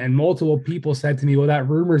down. And multiple people said to me, well, that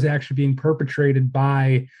rumor is actually being perpetrated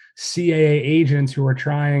by CAA agents who are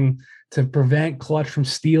trying to prevent Clutch from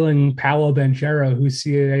stealing Paolo Banchero, who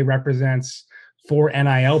CAA represents for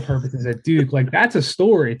NIL purposes at Duke. Like that's a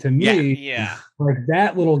story to me. Yeah. Like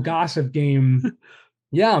that little gossip game.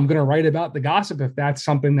 Yeah, I'm going to write about the gossip if that's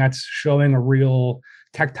something that's showing a real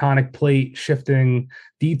tectonic plate shifting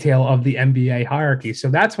detail of the NBA hierarchy. So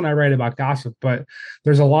that's when I write about gossip. But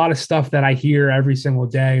there's a lot of stuff that I hear every single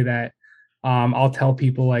day that I'll tell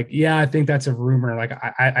people like, yeah, I think that's a rumor. Like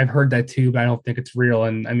I've heard that too, but I don't think it's real.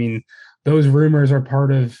 And I mean, those rumors are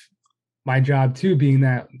part of my job too, being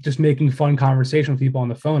that just making fun conversation with people on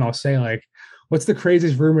the phone. I'll say like, what's the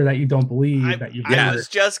craziest rumor that you don't believe that you've heard? I was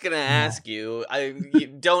just going to ask you, you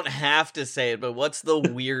don't have to say it, but what's the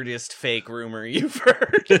weirdest fake rumor you've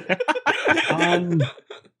heard?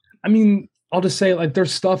 I mean, I'll just say like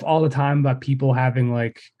there's stuff all the time about people having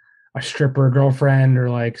like a stripper girlfriend or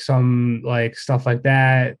like some like stuff like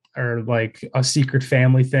that, or like a secret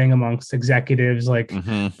family thing amongst executives, like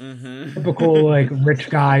typical like rich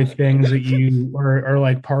guy things that you or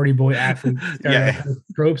like party boy athlete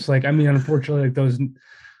tropes. Like I mean, unfortunately, like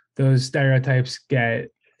those stereotypes get,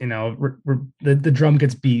 you know, the drum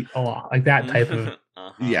gets beat a lot, like that type of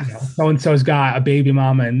so and so's got a baby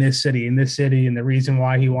mama in this city, and the reason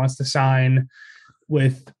why he wants to sign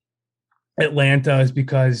with Atlanta is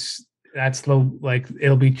because that's the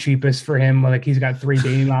it'll be cheapest for him. Like he's got 3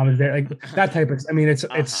 baby mamas there, like that type of. I mean, it's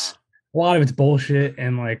a lot of it's bullshit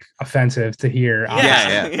and like offensive to hear.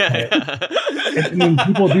 I mean,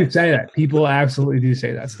 people do say that. People absolutely do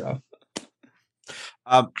say that stuff.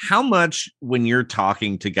 How much, when you're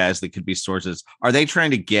talking to guys that could be sources, are they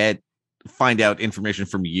trying to find out information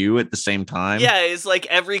from you at the same time? Yeah, it's like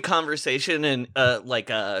every conversation and like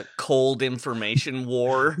a cold information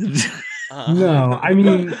war. No, I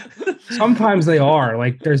mean, sometimes they are.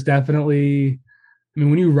 Like there's definitely, I mean,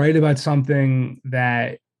 when you write about something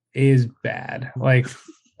that is bad, like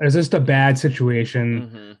there's just a bad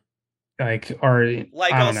situation, like, or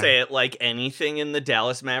like I'll say it, like anything in the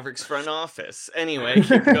Dallas Mavericks front office. Anyway,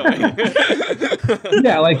 keep going.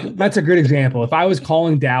 Yeah, like that's a good example. If I was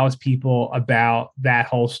calling Dallas people about that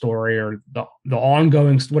whole story or the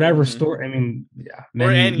ongoing whatever story, I mean,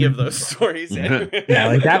 or any of those stories. Anyway. Yeah,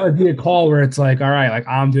 like that would be a call where it's like, all right, like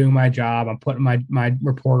I'm doing my job, I'm putting my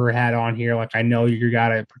reporter hat on here, like I know you got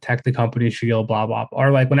to protect the company shield, blah blah.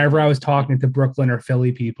 Or like whenever I was talking to Brooklyn or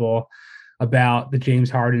Philly people about the James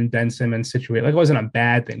Harden, Ben Simmons situation, like it wasn't a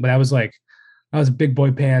bad thing, but I was like, that was big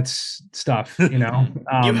boy pants stuff, you know.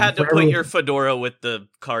 You had to put your fedora with the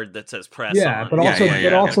card that says press. Yeah, on.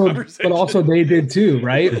 But also they did too,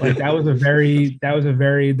 right? Like that was a very.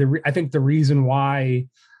 I think the reason why,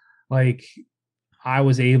 like, I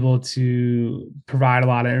was able to provide a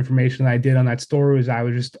lot of information that I did on that story was I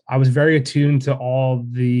was very attuned to all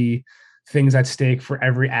the things at stake for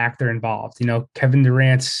every actor involved. You know, Kevin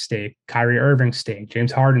Durant's stake, Kyrie Irving's stake,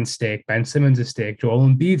 James Harden's stake, Ben Simmons' stake, Joel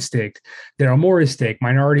Embiid's stake, Daryl Morey's stake,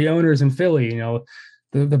 minority owners in Philly, you know,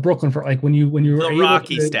 the Brooklyn for like when you were the able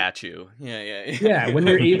Rocky to, statue. Yeah. yeah, when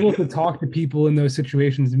you're able to talk to people in those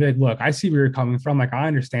situations and be like, look, I see where you're coming from. Like, I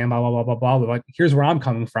understand, blah, blah, blah, blah, blah. But like, here's where I'm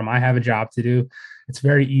coming from. I have a job to do. It's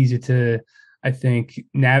very easy to, I think,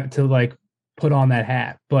 to like put on that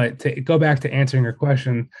hat. But to go back to answering your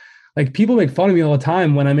question, like people make fun of me all the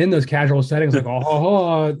time when I'm in those casual settings,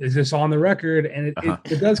 like, is this on the record? And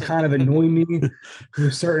it does kind of annoy me to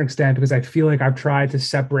a certain extent, because I feel like I've tried to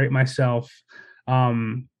separate myself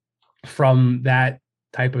from that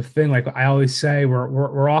type of thing. Like I always say,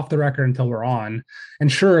 we're off the record until we're on.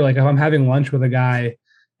 And sure, like if I'm having lunch with a guy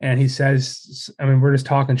and he says, I mean, we're just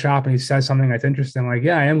talking shop and he says something that's interesting, like,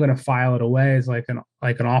 yeah, I am going to file it away as like an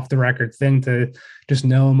off the record thing to just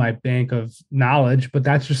know my bank of knowledge. But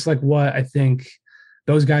that's just like what I think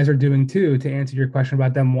those guys are doing too, to answer your question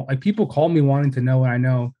about them. Like people call me wanting to know what I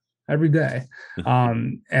know every day.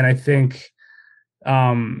 And I think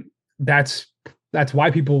that's why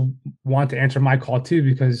people want to answer my call too,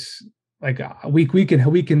 because like we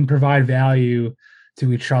can provide value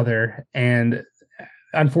to each other. And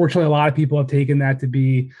unfortunately, a lot of people have taken that to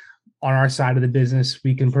be on our side of the business.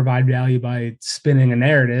 We can provide value by spinning a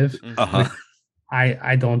narrative. Which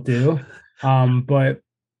I don't do. But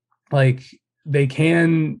like they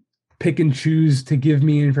can pick and choose to give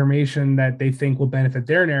me information that they think will benefit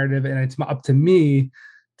their narrative. And it's up to me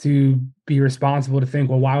to be responsible to think,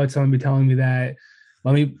 well, why would someone be telling me that?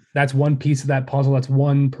 That's one piece of that puzzle. That's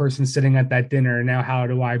one person sitting at that dinner. Now, how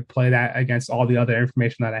do I play that against all the other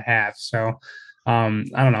information that I have? So I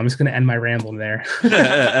don't know. I'm just going to end my ramble there.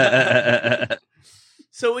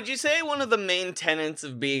 So would you say one of the main tenets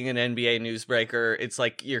of being an NBA newsbreaker, it's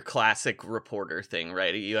like your classic reporter thing,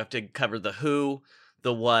 right? You have to cover the who,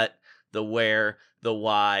 the what, the where, the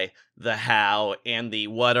why, the how, and the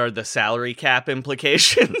what are the salary cap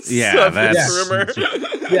implications of this rumor?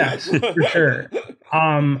 Yes, for sure.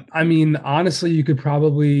 I mean, honestly, you could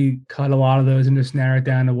probably cut a lot of those and just narrow it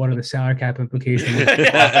down to what are the salary cap implications.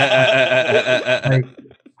 Like,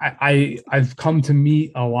 I've come to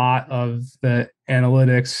meet a lot of the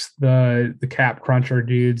analytics, the cap cruncher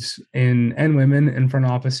dudes and women in front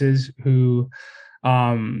offices who,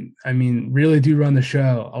 I mean, really do run the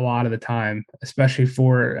show a lot of the time, especially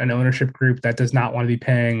for an ownership group that does not want to be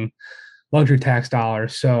paying luxury tax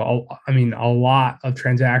dollars. So, I mean, a lot of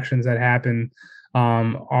transactions that happen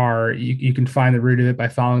are you can find the root of it by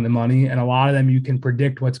following the money, and a lot of them you can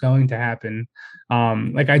predict what's going to happen.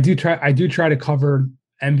 Like I do try to cover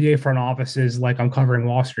NBA front offices like I'm covering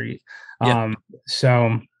Wall Street.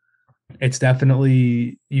 So it's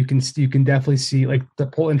definitely you can definitely see, like the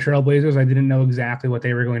Portland Trail Blazers, I didn't know exactly what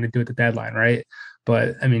they were going to do at the deadline, right?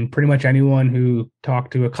 But I mean, pretty much anyone who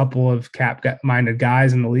talked to a couple of cap-minded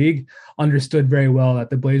guys in the league understood very well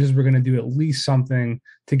that the Blazers were going to do at least something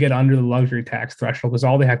to get under the luxury tax threshold, because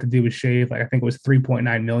all they had to do was shave, like I think it was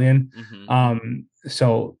 3.9 million.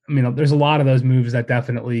 So I mean, there's a lot of those moves that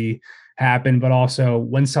definitely happen, but also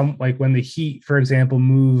when the Heat, for example,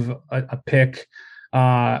 move a pick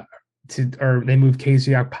or they move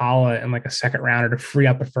Casey Okpala in like a second rounder to free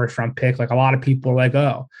up a first round pick, like a lot of people are like,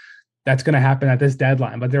 oh, that's going to happen at this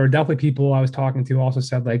deadline. But there were definitely people I was talking to also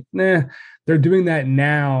said like, nah, they're doing that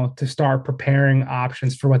now to start preparing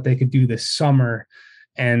options for what they could do this summer.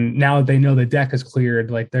 And now that they know the deck is cleared,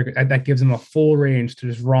 like that gives them a full range to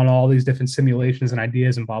just run all these different simulations and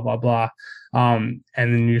ideas and blah, blah, blah. And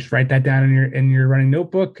then you just write that down in your running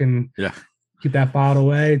notebook and keep that filed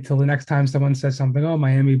away till the next time someone says something, oh,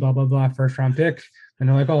 Miami, blah, blah, blah, first round pick. And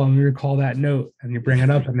they're like, oh, let me recall that note. And you bring it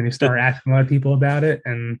up and then you start asking other people about it.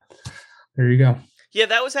 And there you go. Yeah,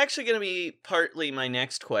 that was actually going to be partly my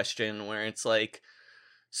next question, where it's like,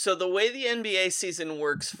 so the way the NBA season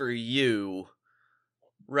works for you,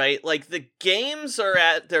 right? Like the games are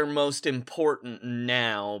at their most important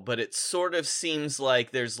now, but it sort of seems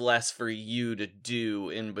like there's less for you to do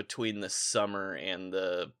in between the summer and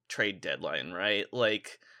the trade deadline, right?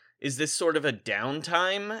 Like, is this sort of a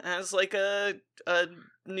downtime as like a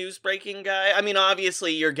news breaking guy? I mean,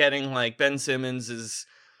 obviously you're getting like Ben Simmons is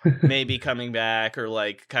maybe coming back, or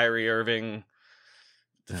like Kyrie Irving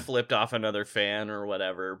flipped off another fan or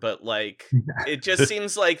whatever, but like it just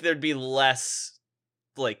seems like there'd be less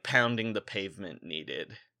like pounding the pavement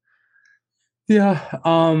needed.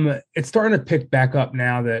 Yeah, it's starting to pick back up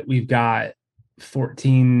now that we've got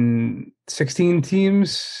 16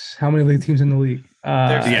 teams. How many league teams in the league?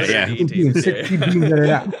 16 teams. 16 teams that are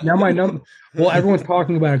out. Now my number. Well, everyone's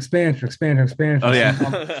talking about expansion. Oh yeah,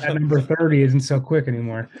 that number 30 isn't so quick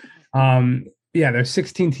anymore. There's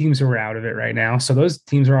 16 teams who are out of it right now. So those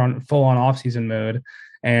teams are on full on off season mode,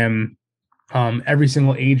 and every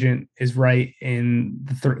single agent is right in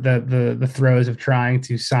the throes of trying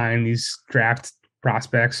to sign these draft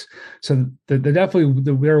prospects. So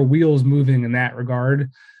there are wheels moving in that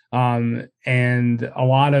regard. And a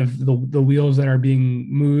lot of the wheels that are being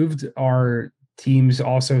moved are teams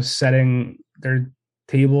also setting their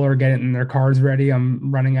table or getting their cards ready.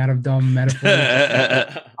 I'm running out of dumb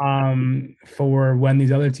metaphors for when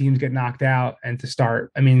these other teams get knocked out and to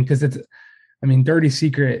start. Because dirty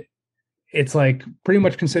secret, it's like pretty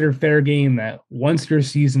much considered fair game that once your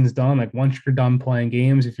season's done, like once you're done playing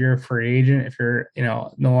games, if you're a free agent, if you're,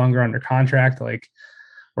 no longer under contract, like,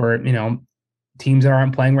 or, teams that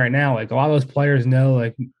aren't playing right now, like a lot of those players know,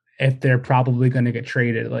 like, if they're probably going to get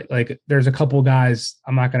traded, like there's a couple guys,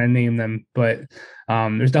 I'm not going to name them, but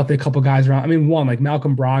there's definitely a couple guys around. One, like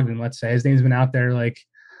Malcolm Brogdon, let's say his name's been out there like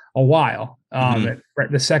a while.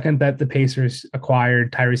 The second that the Pacers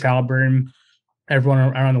acquired Tyrese Halliburton, everyone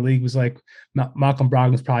around the league was like, Malcolm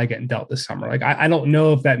Brogdon's probably getting dealt this summer. Like, I don't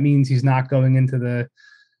know if that means he's not going into the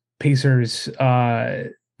Pacers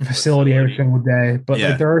facility every single day, but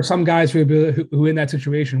like there are some guys who in that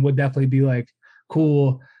situation would definitely be like,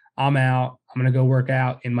 cool, I'm out. I'm going to go work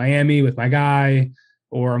out in Miami with my guy,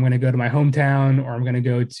 or I'm going to go to my hometown, or I'm going to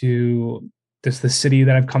go to just the city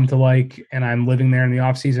that I've come to like, and I'm living there in the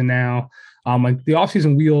off season now. Like the off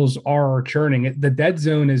season wheels are churning. The dead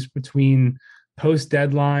zone is between post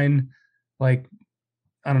deadline. Like,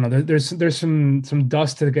 I don't know, there's some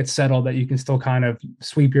dust to get settled that you can still kind of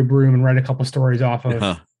sweep your broom and write a couple stories off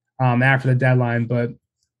of after the deadline. But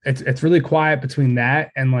it's really quiet between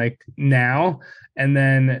that and like now. And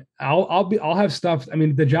then I'll have stuff.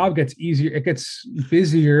 The job gets easier. It gets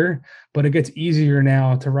busier, but it gets easier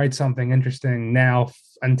now to write something interesting now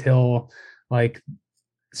until like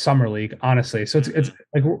summer league, honestly. So it's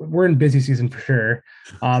like we're in busy season for sure.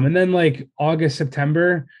 And then like August,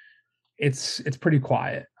 September, it's pretty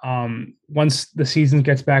quiet. Once the season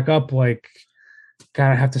gets back up, like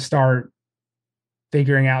kind of have to start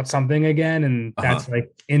figuring out something again, and that's like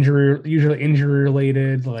usually injury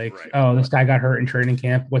related, like this guy got hurt in training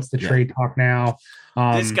camp, what's the trade talk now?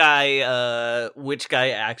 This guy, which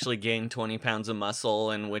guy actually gained 20 pounds of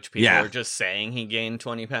muscle, and which people are just saying he gained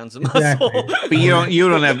 20 pounds of muscle. But you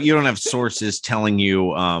don't have sources telling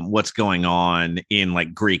you what's going on in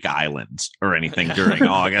like Greek islands or anything during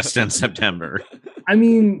August and September.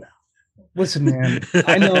 Listen, man,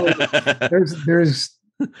 I know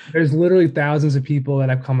there's literally thousands of people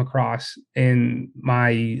that I've come across in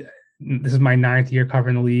this is my 9th year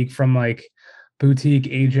covering the league, from like boutique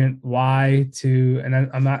agent Y to, and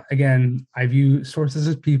I'm not, again, I view sources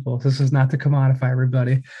as people. This is not to commodify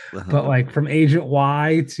everybody, but like from agent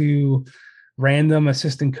Y to random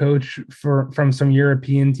assistant coach from some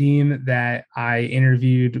European team that I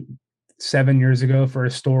interviewed 7 years ago for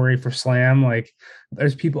a story for Slam. Like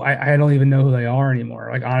there's people I don't even know who they are anymore.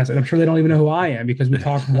 Like honestly, I'm sure they don't even know who I am because we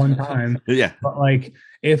talked one time. But like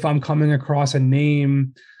if I'm coming across a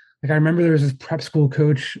name, like I remember there was this prep school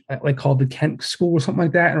coach like called the Kent School or something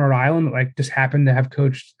like that in Rhode Island that like just happened to have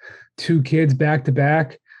coached 2 kids back to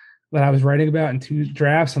back that I was writing about in 2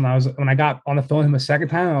 drafts. And when I got on the phone with him a second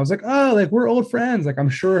time, I was like, oh, like we're old friends. Like I'm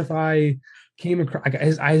sure if I came across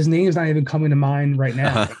his name's not even coming to mind right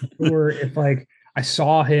now. Or if like I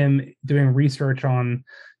saw him doing research on,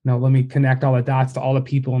 let me connect all the dots to all the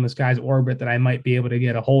people in this guy's orbit that I might be able to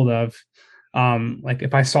get a hold of. Like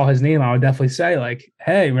if I saw his name, I would definitely say like,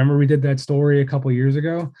 hey, remember we did that story a couple of years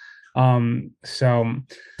ago?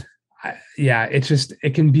 It's just,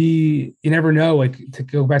 it can be, you never know, like to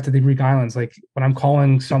go back to the Greek islands, like when I'm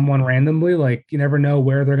calling someone randomly, like you never know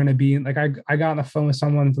where they're going to be. Like I got on the phone with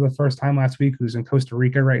someone for the first time last week who's in Costa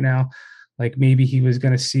Rica right now. Like maybe he was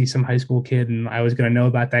going to see some high school kid and I was going to know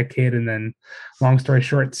about that kid. And then long story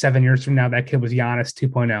short, 7 years from now, that kid was Giannis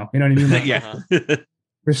 2.0. You know what I mean? Like,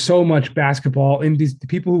 there's so much basketball, and the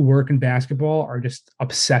people who work in basketball are just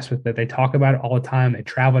obsessed with it. They talk about it all the time. They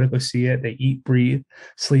travel to go see it. They eat, breathe,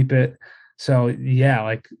 sleep it. So yeah,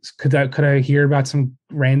 like could I hear about some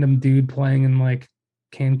random dude playing in like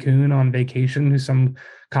Cancun on vacation who some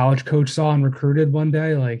college coach saw and recruited one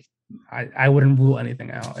day? Like I wouldn't rule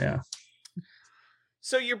anything out. Yeah.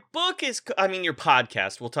 So your book is, your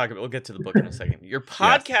podcast, we'll get to the book in a second. Your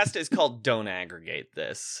podcast is called Don't Aggregate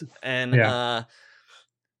This. And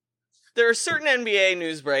there are certain NBA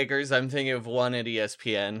newsbreakers. I'm thinking of one at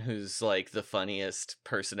ESPN who's like the funniest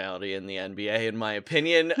personality in the NBA, in my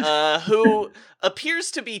opinion, who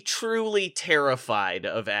appears to be truly terrified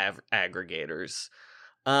of aggregators.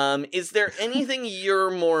 Is there anything you're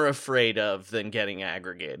more afraid of than getting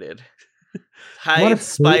aggregated? Heights,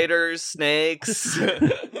 spiders, snakes.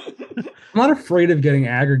 I'm not afraid of getting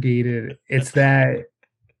aggregated. It's that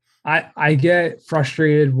I get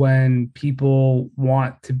frustrated when people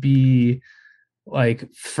want to be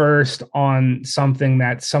like first on something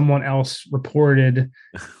that someone else reported,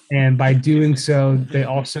 and by doing so they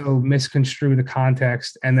also misconstrue the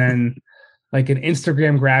context, and then like an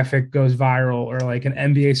Instagram graphic goes viral, or like an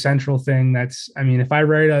NBA Central thing that's, I mean, if I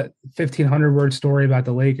write a 1,500 word story about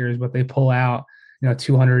the Lakers, but they pull out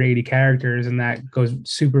 280 characters, and that goes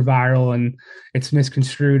super viral and it's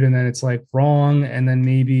misconstrued, and then it's like wrong, and then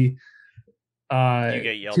maybe you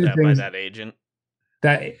get yelled at by that agent.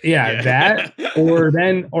 That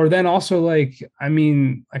or then also, like, I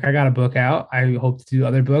mean, like, I got a book out. I hope to do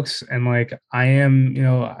other books, and like I am,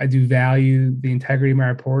 I do value the integrity of my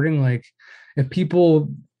reporting. Like, if people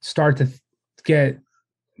start to get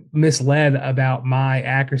misled about my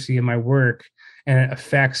accuracy in my work, and it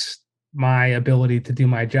affects my ability to do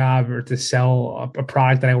my job or to sell a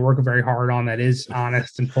product that I work very hard on that is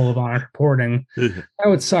honest and full of honest reporting, that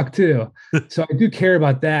would suck too. So I do care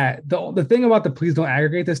about that. The thing about the Please Don't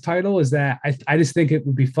Aggregate This title is that I just think it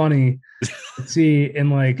would be funny to see in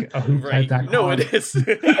like a hooptype.com. No, it is.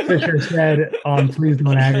 Fisher said Please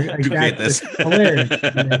Don't Aggregate. Like, that's hilarious.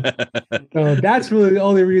 So that's really the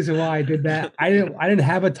only reason why I did that. I didn't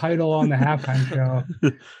have a title on the halftime show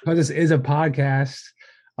because this is a podcast.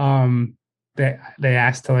 They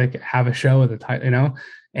asked to like have a show with a title,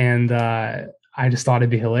 and I just thought it'd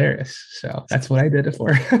be hilarious, so that's what I did it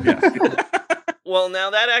for. Well, now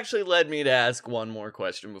that actually led me to ask one more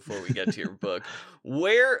question before we get to your book.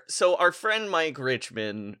 So our friend Mike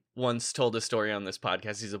Richmond once told a story on this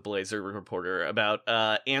podcast, he's a Blazer reporter, about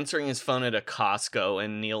answering his phone at a Costco,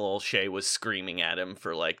 and Neil Olshey was screaming at him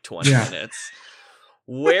for like 20 minutes.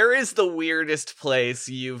 Where is the weirdest place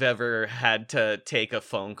you've ever had to take a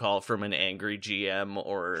phone call from an angry GM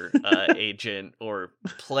or agent or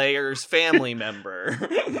player's family member?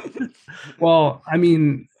 Well, I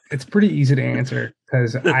mean, it's pretty easy to answer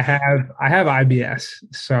because I have IBS,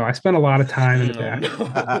 so I spend a lot of time in the back,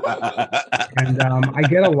 and I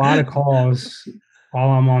get a lot of calls while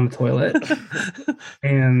I'm on the toilet,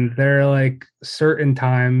 and there are like certain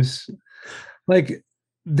times, like,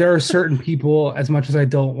 there are certain people, as much as I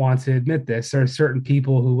don't want to admit this, there are certain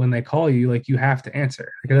people who, when they call you, like, you have to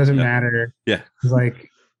answer. Like, it doesn't matter. Yeah. Like,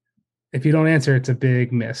 if you don't answer, it's a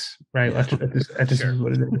big miss, right? That's just is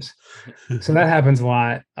what it is. So that happens a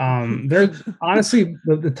lot. There's honestly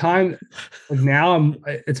the time, like, now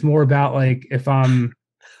it's more about like if I'm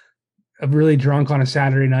really drunk on a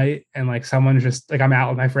Saturday night and like someone's just like, I'm out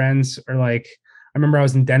with my friends, or like I remember I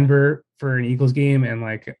was in Denver for an Eagles game, and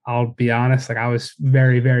like, I'll be honest, like, I was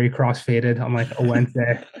very, very cross-faded on like a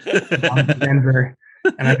Wednesday. I'm in Denver,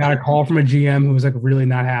 and I got a call from a GM who was like really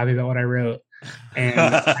not happy about what I wrote, and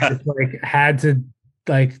I just like had to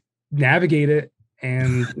like navigate it.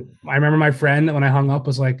 And I remember my friend, when I hung up,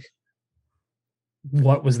 was like,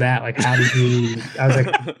 "What was that? Like, how did you?" I was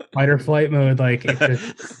like, fight or flight mode. Like,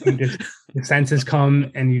 the senses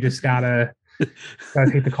come, and you just gotta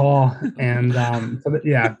take the call. And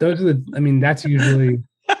those are that's usually,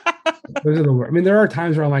 those are the worst. I mean, there are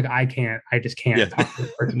times where I'm like, I just can't talk to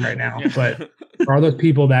this person right now. But there are those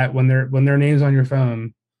people that when their name's on your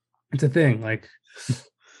phone, it's a thing. Like,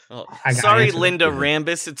 sorry, Linda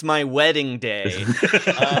Rambis, it's my wedding day.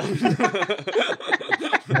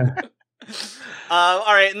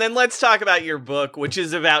 All right, and then let's talk about your book, which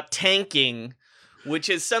is about tanking, which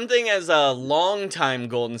is something, as a longtime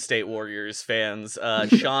Golden State Warriors fans,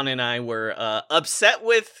 Sean and I were upset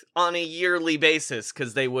with on a yearly basis,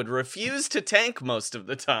 because they would refuse to tank most of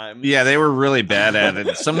the time. Yeah, they were really bad at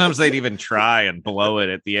it. Sometimes they'd even try and blow it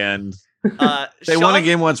at the end. They won a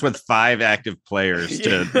game once with 5 active players,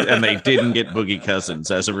 and they didn't get Boogie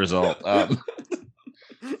Cousins as a result.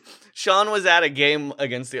 Sean was at a game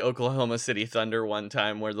against the Oklahoma City Thunder one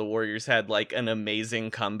time where the Warriors had like an amazing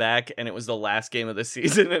comeback, and it was the last game of the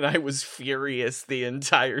season, and I was furious the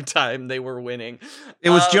entire time they were winning. It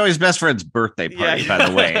was Joey's best friend's birthday party, by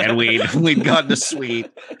the way, and we'd gotten a suite,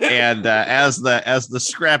 and as the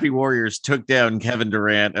scrappy Warriors took down Kevin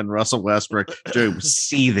Durant and Russell Westbrook, Joey was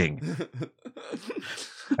seething.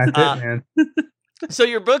 That's it, man. So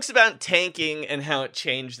your book's about tanking and how it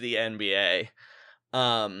changed the NBA.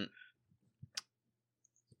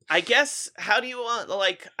 I guess, how do you want,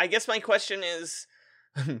 like, I guess my question is,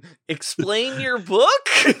 explain your book?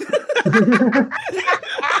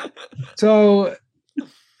 So,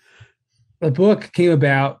 the book came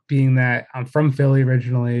about being that I'm from Philly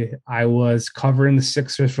originally. I was covering the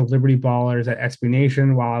Sixers for Liberty Ballers at SB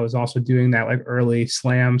Nation, while I was also doing that, like, early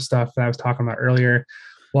slam stuff that I was talking about earlier.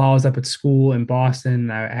 While I was up at school in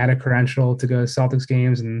Boston, I had a credential to go to Celtics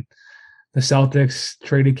games, and the Celtics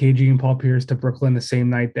traded KG and Paul Pierce to Brooklyn the same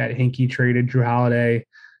night that Hinkie traded Drew Holiday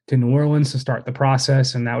to New Orleans to start the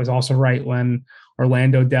process. And that was also right when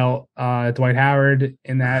Orlando dealt Dwight Howard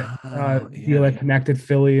in that deal that connected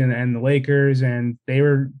Philly and the Lakers. And they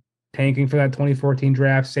were tanking for that 2014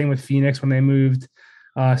 draft. Same with Phoenix when they moved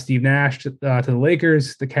Steve Nash to the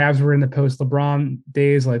Lakers. The Cavs were in the post LeBron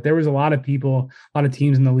days. Like there was a lot of people, a lot of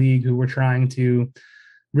teams in the league who were trying to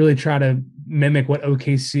really try to mimic what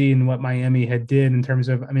OKC and what Miami had did in terms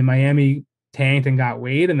of, I mean, Miami tanked and got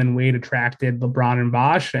Wade, and then Wade attracted LeBron and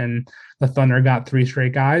Bosh, and the Thunder got 3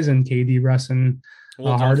 straight guys, and KD, Russ, and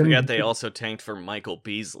don't Harden. Forget they also tanked for Michael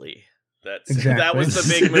Beasley. Exactly. That was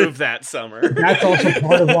the big move that summer. That's also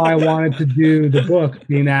part of why I wanted to do the book,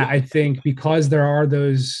 being that I think because there are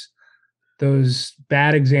those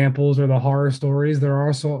bad examples or the horror stories, there are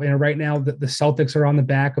also, right now the Celtics are on the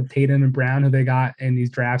back of Tatum and Brown, who they got in these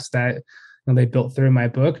drafts that they built through my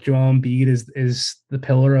book. Joel Embiid is the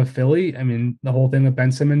pillar of Philly. I mean, the whole thing with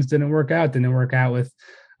Ben Simmons didn't work out with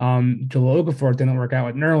Jahlil Okafor. It didn't work out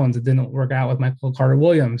with Nerlens. It didn't work out with Michael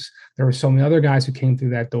Carter-Williams. There were so many other guys who came through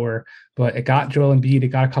that door, but it got Joel Embiid. It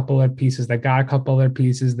got a couple other pieces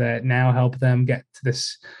that now help them get to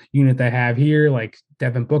this unit they have here. Like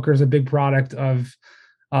Devin Booker is a big product of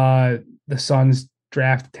the Suns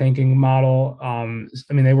draft tanking model. I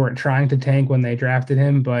mean, they weren't trying to tank when they drafted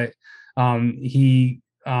him, but he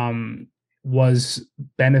was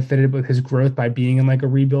benefited with his growth by being in like a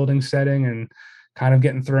rebuilding setting and kind of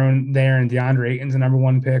getting thrown there. And DeAndre Ayton's the number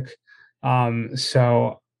 1 pick.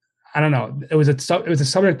 So I don't know. It was a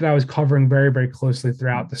subject that I was covering very, very closely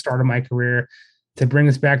throughout the start of my career. To bring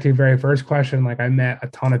us back to your very first question, like I met a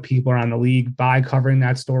ton of people around the league by covering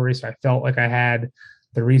that story. So I felt like I had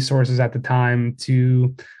the resources at the time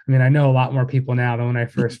to, I mean, I know a lot more people now than when I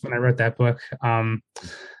wrote that book.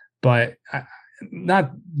 But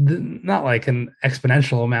not like an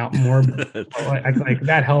exponential amount more, but like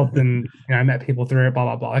that helped. And I met people through it, blah,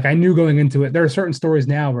 blah, blah. Like I knew going into it, there are certain stories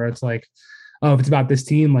now where it's like, oh, if it's about this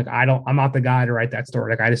team, like I'm not the guy to write that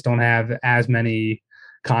story. Like I just don't have as many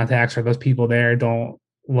contacts, or those people there don't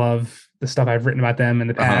love the stuff I've written about them in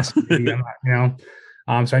the past.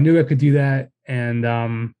 So I knew I could do that.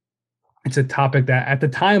 And it's a topic that at the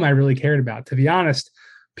time I really cared about. To be honest,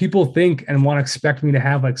 people think and want to expect me to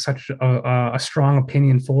have like such a strong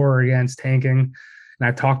opinion for or against tanking. And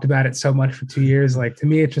I've talked about it so much for 2 years. Like to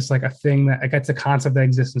me, it's just like a thing that like it's a concept that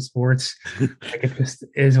exists in sports. Like it just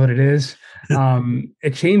is what it is.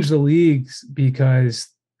 It changed the leagues because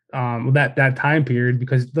that time period,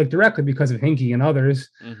 because like directly because of Hinkie and others,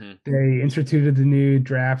 they instituted the new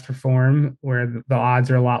draft reform where the odds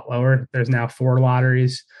are a lot lower. There's now 4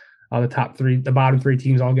 lotteries. The bottom 3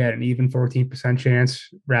 teams all get an even 14% chance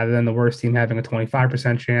rather than the worst team having a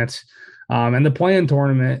 25% chance. And the play-in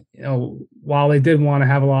tournament, while they did want to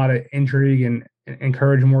have a lot of intrigue and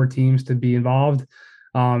encourage more teams to be involved,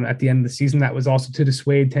 at the end of the season, that was also to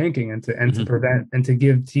dissuade tanking and to prevent and to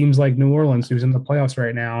give teams like New Orleans, who's in the playoffs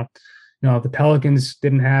right now, if the Pelicans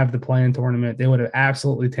didn't have the play-in tournament, they would have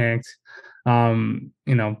absolutely tanked.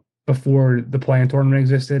 Before the play-in tournament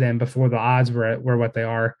existed and before the odds were what they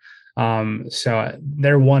are. So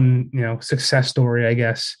they're one, success story, I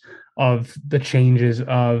guess, of the changes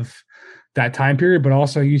of that time period. But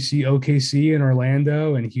also you see OKC and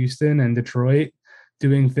Orlando and Houston and Detroit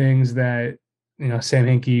doing things that, Sam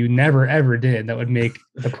Hinkie never, ever did that would make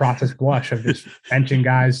the process blush of just benching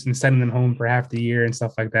guys and sending them home for half the year and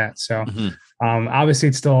stuff like that. So obviously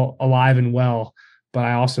it's still alive and well. But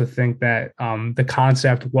I also think that the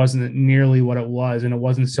concept wasn't nearly what it was, and it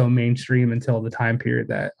wasn't so mainstream until the time period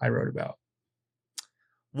that I wrote about.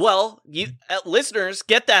 Well, you listeners,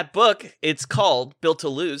 get that book. It's called Built to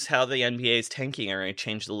Lose, How the NBA's Tanking Era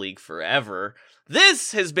Changed the League Forever.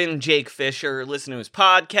 This has been Jake Fisher. Listen to his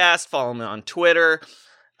podcast. Follow him on Twitter.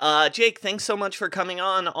 Jake, thanks so much for coming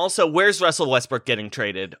on. Also, where's Russell Westbrook getting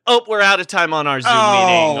traded? Oh, we're out of time on our Zoom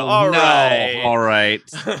meeting. All right.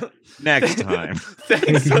 Next time.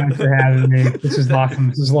 Thank you guys for having me. This is awesome.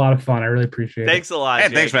 This is a lot of fun. I really appreciate it. Thanks a lot. Hey,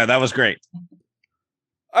 Jake. thanks, man. That was great.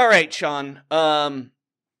 All right, Sean.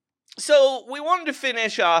 So we wanted to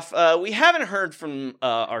finish off. We haven't heard from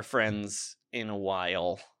our friends in a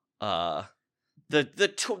while. The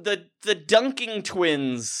Dunking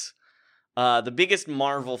Twins. The biggest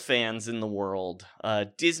Marvel fans in the world,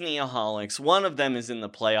 Disney-aholics. One of them is in the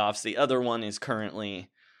playoffs. The other one is currently,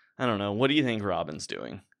 I don't know. What do you think Robin's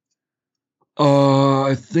doing?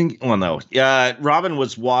 I think, well, no. Robin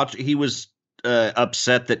was he was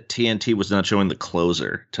upset that TNT was not showing The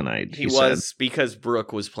Closer tonight. He was, because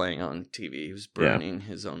Brooke was playing on TV. He was burning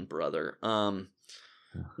his own brother.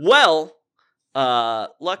 Luckily,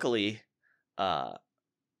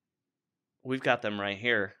 we've got them right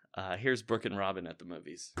here. Here's Brooke and Robin at the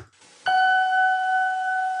movies.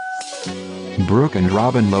 Brooke and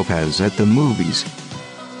Robin Lopez at the movies.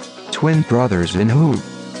 Twin brothers in who?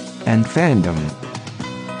 And fandom.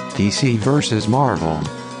 DC versus Marvel.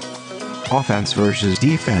 Offense versus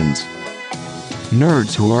defense.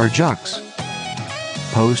 Nerds who are jocks.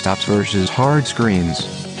 Post-ups versus hard screens.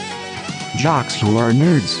 Jocks who are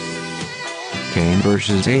nerds. Cain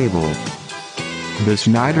versus Abel. The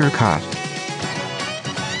Snyder Cut.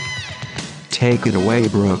 Take it away,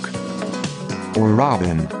 Brooke. Or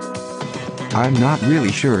Robin. I'm not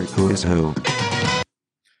really sure who is who.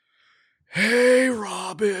 Hey,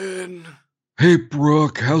 Robin. Hey,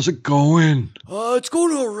 Brooke, how's it going? It's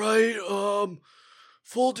going all right.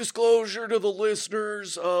 Full disclosure to the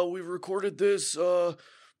listeners, we recorded this,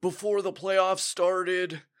 before the playoffs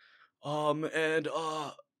started. And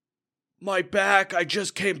my back, I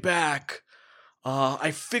just came back.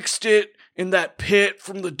 I fixed it in that pit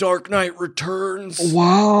from The Dark Knight Returns.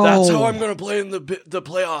 Wow. That's how I'm going to play in the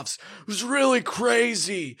playoffs. It was really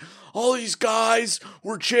crazy. All these guys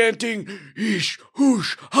were chanting, "Eesh,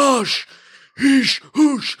 whoosh, hush. Eesh,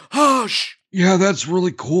 whoosh, hush." Yeah, that's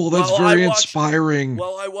really cool. That's very inspiring.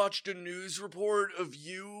 Well, I watched a news report of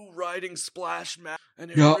you riding Splash Mountain.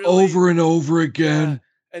 And over and over again.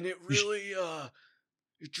 Yeah, and it really,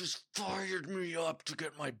 it just fired me up to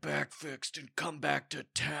get my back fixed and come back to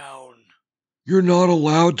town. You're not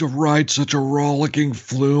allowed to ride such a rollicking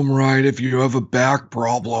flume ride if you have a back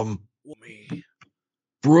problem. Me?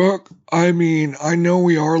 Brooke, I mean, I know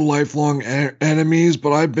we are lifelong enemies,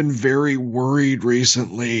 but I've been very worried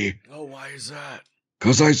recently. Oh, why is that?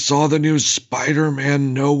 Because I saw the new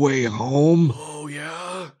Spider-Man No Way Home. Oh,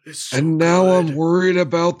 yeah? It's so and now good. I'm worried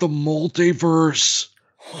about the multiverse.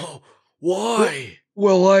 Oh, why?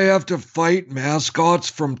 Will I have to fight mascots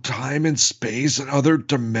from time and space and other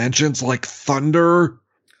dimensions like Thunder?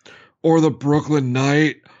 Or the Brooklyn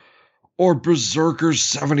Knight? Or Berserker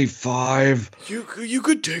 75? You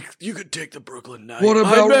could take the Brooklyn Knight. What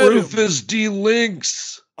about Rufus D.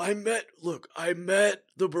 Lynx? I met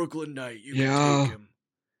the Brooklyn Knight. You yeah. Can take him.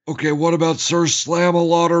 Okay, what about Sir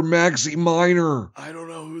Slam-A-Lot or Maxie Minor? I don't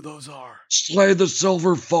know who those are. Slay the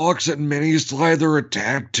Silver Fox and Mini Sly, they're a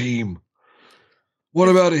tag team. What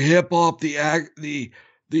about Hip Hop, the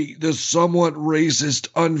somewhat racist,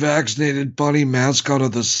 unvaccinated bunny mascot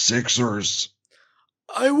of the Sixers?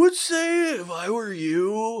 I would say if I were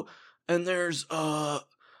you and there's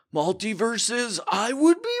multiverses, I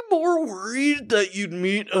would be more worried that you'd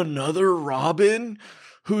meet another Robin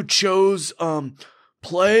who chose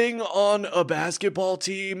playing on a basketball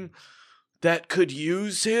team that could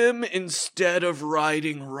use him instead of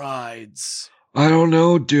riding rides. I don't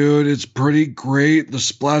know, dude. It's pretty great. The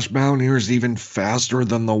Splash Mountain here is even faster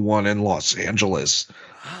than the one in Los Angeles.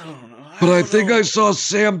 I don't know. But I think I saw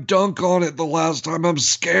Sam Dunk on it the last time. I'm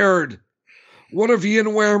scared. What if he and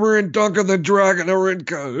Whammer and Duncan the Dragon are in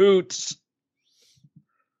cahoots?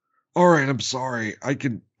 All right, I'm sorry. I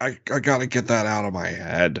gotta get that out of my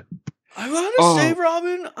head. I gotta say,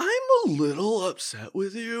 Robin, I'm a little upset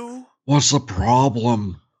with you. What's the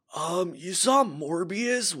problem? You saw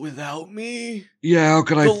Morbius without me? Yeah, how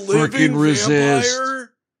could I freaking resist?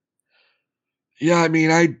 Vampire? Yeah, I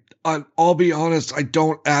mean, I'll be honest, I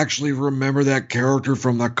don't actually remember that character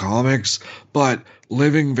from the comics, but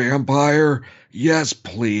Living Vampire, yes,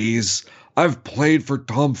 please. I've played for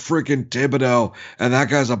Tom frickin' Thibodeau, and that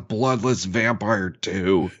guy's a bloodless vampire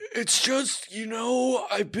too. It's just,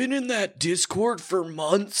 I've been in that Discord for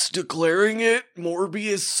months declaring it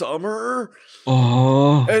Morbius Summer.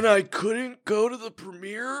 And I couldn't go to the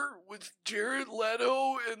premiere with Jared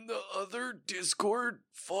Leto and the other Discord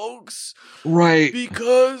folks. Right.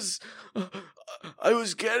 Because I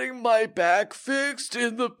was getting my back fixed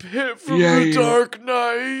in the pit from The Dark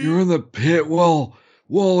Knight. You're in the pit. Well,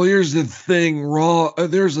 here's the thing,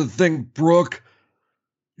 there's the thing, Brooke.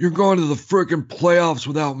 You're going to the frickin' playoffs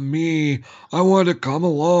without me. I wanted to come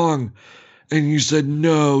along. And you said,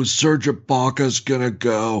 no, Serge Ibaka's gonna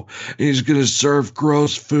go. And he's gonna serve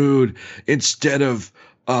gross food instead of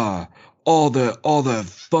all the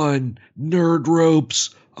fun nerd ropes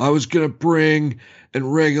I was gonna bring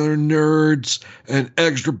and regular nerds and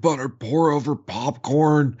extra butter pour over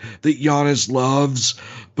popcorn that Giannis loves.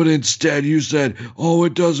 But instead you said, oh,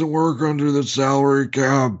 it doesn't work under the salary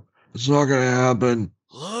cap. It's not gonna happen.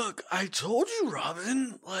 Look, I told you,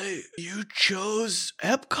 Robin, you chose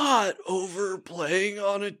Epcot over playing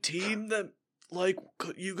on a team that,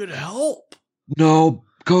 you could help. No,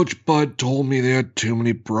 Coach Bud told me they had too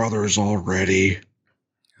many brothers already.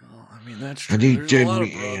 Oh, I mean, that's true. And he There's did a lot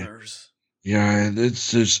me of brothers. Yeah, and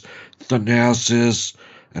it's just Thanasis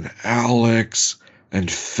and Alex and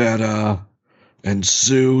Feta and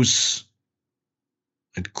Zeus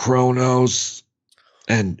and Kronos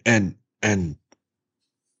and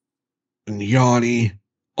Yanni,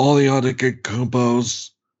 all the other good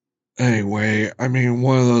compos. Anyway, I mean,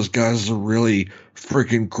 one of those guys is a really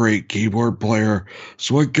freaking great keyboard player,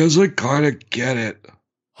 so I guess I kind of get it.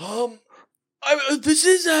 This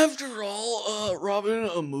is, after all, Robin,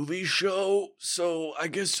 a movie show, so I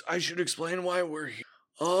guess I should explain why we're here.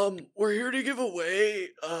 We're here to give away,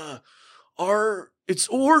 it's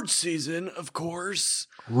awards season, of course.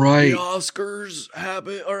 Right. The Oscars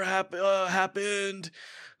happened,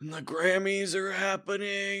 and the Grammys are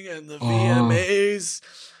happening, and the VMAs.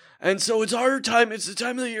 And so it's our time, it's the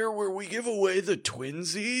time of the year where we give away the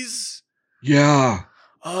Twinsies. Yeah.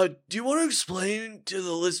 Do you want to explain to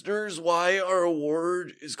the listeners why our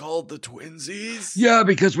award is called the Twinsies? Yeah,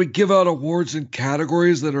 because we give out awards in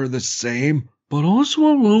categories that are the same, but also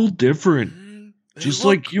a little different. Just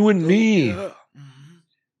like you and me. Yeah.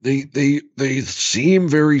 They seem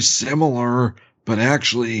very similar, but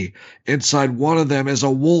actually, inside one of them is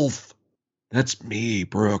a wolf. That's me,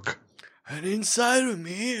 Brooke. And inside of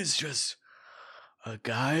me is just a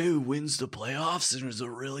guy who wins the playoffs and is a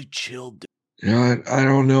really chill dude. Yeah, I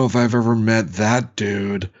don't know if I've ever met that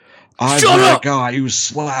dude. I'm Shut that up! guy who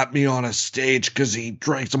slapped me on a stage because he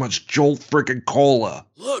drank so much Jolt frickin' cola.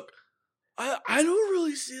 Look, I don't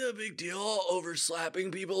really see a big deal over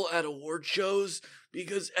slapping people at award shows,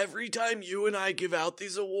 because every time you and I give out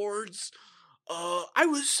these awards, I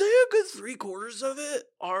would say a good 3/4 of it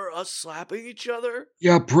are us slapping each other.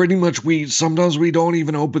 Yeah, pretty much. Sometimes we don't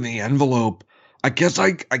even open the envelope. I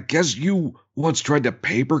guess you once tried to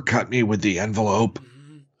paper cut me with the envelope.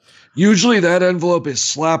 Usually that envelope is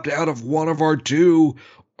slapped out of one of our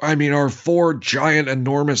our 4 giant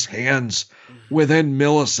enormous hands within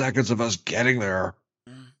milliseconds of us getting there.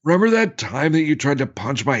 Remember that time that you tried to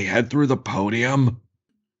punch my head through the podium?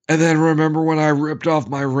 And then remember when I ripped off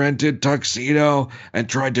my rented tuxedo and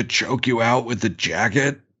tried to choke you out with the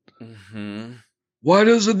jacket? Mm-hmm. Why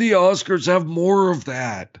doesn't the Oscars have more of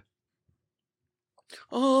that?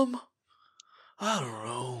 I don't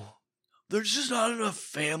know. There's just not enough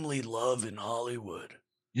family love in Hollywood.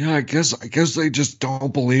 Yeah, I guess they just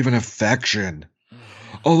don't believe in affection.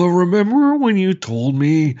 Although remember when you told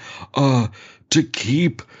me to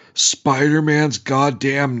keep Spider-Man's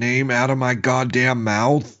goddamn name out of my goddamn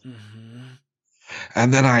mouth?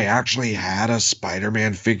 And then I actually had a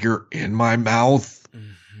Spider-Man figure in my mouth?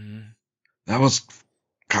 That was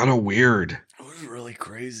kind of weird. It was really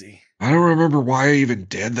crazy. I don't remember why I even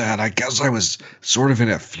did that. I guess I was sort of in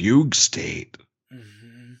a fugue state.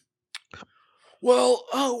 Well,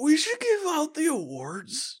 we should give out the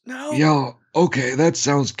awards now. Yeah, okay, that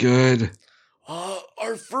sounds good.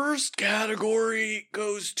 Our first category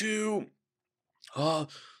goes to,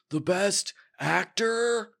 the best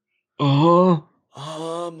actor. Uh-huh.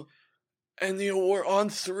 And the award on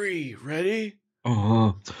 3. Ready?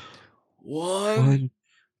 Uh-huh. 1,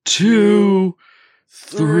 2,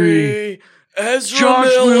 3. Ezra Josh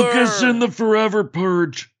Miller. Lucas in the Forever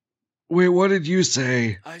Purge. Wait, what did you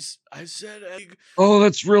say? I said... Oh,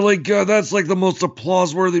 that's really good. That's like the most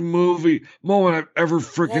applause-worthy moment I've ever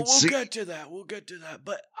freaking seen. We'll get to that.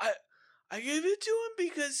 But I gave it to him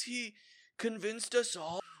because he convinced us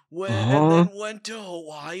all and then went to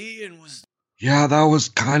Hawaii and was... Yeah, that was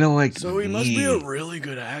kind of like So he must be a really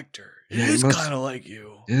good actor. It is kind of like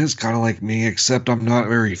you. It is kind of like me, except I'm not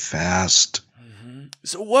very fast.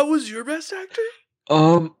 So what was your best actor?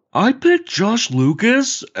 I picked Josh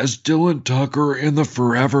Lucas as Dylan Tucker in the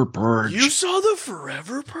Forever Purge. You saw the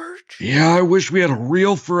Forever Purge? Yeah, I wish we had a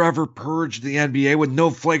real Forever Purge in the NBA with no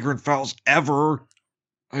flagrant fouls ever.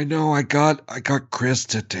 I know. I got Chris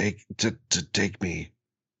to take me.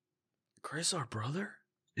 Chris, our brother?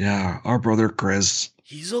 Yeah, our brother Chris.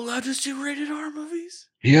 He's allowed to see rated R movies?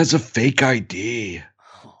 He has a fake ID.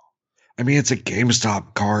 I mean, it's a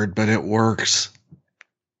GameStop card, but it works.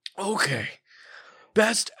 Okay.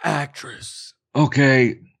 Best actress.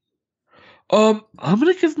 Okay. I'm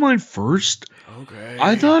gonna give mine first. Okay.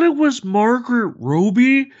 I thought it was Margaret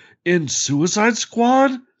Robbie in Suicide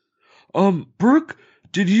Squad. Brooke,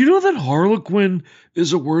 did you know that Harlequin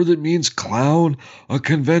is a word that means clown, a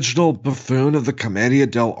conventional buffoon of the Commedia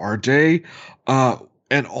dell'arte,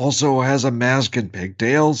 and also has a mask and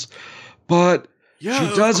pigtails? But she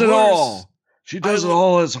does it all. She does it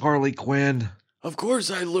all as Harley Quinn. Of course,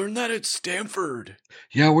 I learned that at Stanford.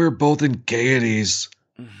 Yeah, we were both in Gaieties.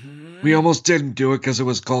 We almost didn't do it because it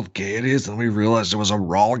was called Gaieties, and we realized it was a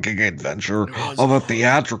rollicking adventure of a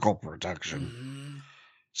theatrical production.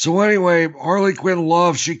 So anyway, Harley Quinn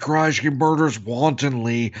loves, she cries, she murders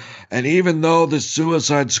wantonly. And even though the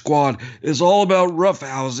Suicide Squad is all about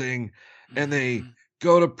roughhousing, and they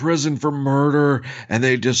go to prison for murder, and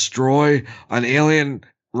they destroy an alien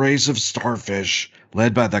race of starfish,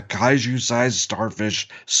 led by the kaiju-sized starfish,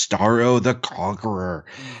 Starro the Conqueror.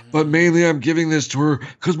 But mainly I'm giving this to her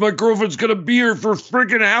because my girlfriend's gonna be here for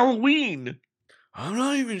freaking Halloween. I'm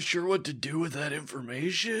not even sure what to do with that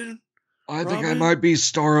information. I think I might be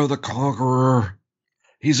Starro the Conqueror.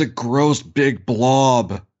 He's a gross big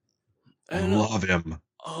blob. And, I love him.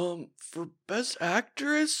 For Best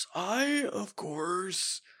Actress, I, of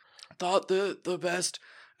course, thought that the Best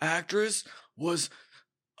Actress was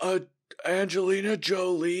Angelina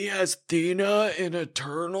Jolie as Thena in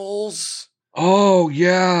Eternals. Oh,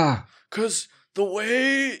 yeah. 'Cause the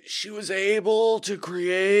way she was able to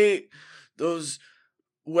create those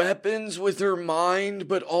weapons with her mind,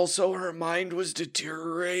 but also her mind was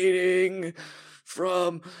deteriorating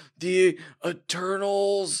from the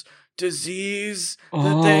Eternals disease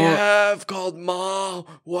that they have called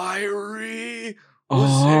Ma-Wiry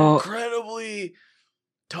was incredibly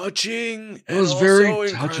touching and was also very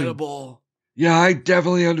incredible. touching. Yeah, I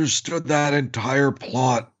definitely understood that entire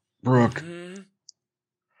plot, Brooke.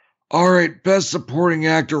 All right, Best Supporting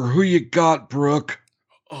Actor, who you got, Brooke?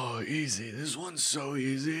 Oh, easy. This one's so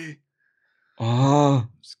easy.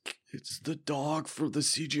 It's the dog from the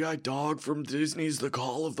CGI dog from Disney's The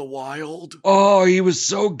Call of the Wild. Oh, he was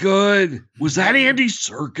so good. Was that Andy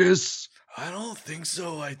Serkis? I don't think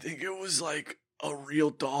so. I think it was like a real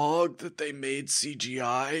dog that they made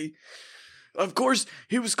CGI. Of course,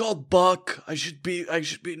 he was called Buck. I should be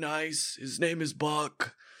nice. His name is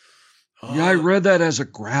Buck. Yeah, I read that as a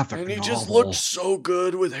graphic and he novel. just looked so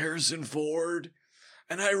good with Harrison Ford.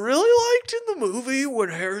 And I really liked in the movie when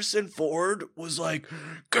Harrison Ford was like,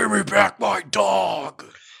 "Give me back my dog."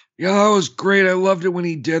 Yeah, that was great. I loved it when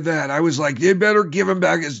he did that. I was like, they better give him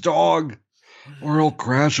back his dog or he'll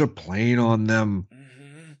crash a plane on them.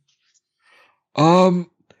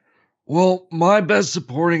 Well, my Best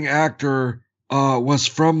Supporting Actor was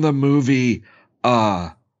from the movie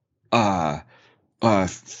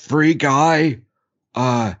Free Guy,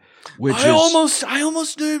 which I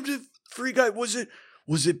almost named it Free Guy.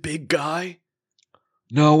 Was it Big Guy?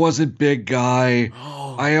 No, it wasn't Big Guy.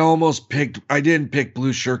 Oh. I didn't pick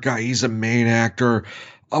Blue Shirt Guy. He's a main actor.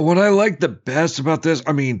 What I like the best about this,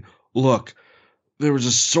 I mean, look, there was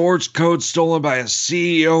a source code stolen by a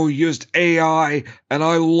CEO who used AI, and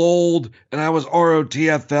I lolled, and I was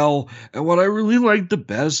ROTFL. And what I really liked the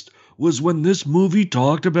best was when this movie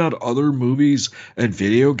talked about other movies and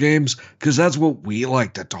video games, because that's what we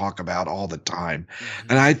like to talk about all the time.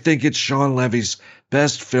 And I think it's Sean Levy's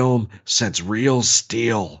best film since Real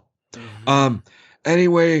Steel.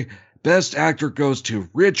 Anyway, Best Actor goes to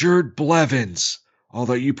Richard Blevins,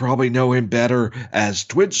 although you probably know him better as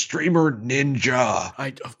Twitch streamer Ninja.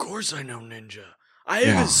 Of course I know Ninja. I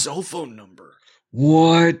have his cell phone number.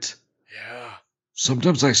 What? Yeah.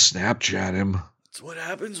 Sometimes I Snapchat him. It's what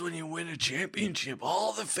happens when you win a championship.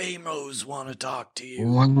 All the famos want to talk to you.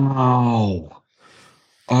 Wow.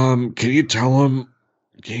 Can you tell him?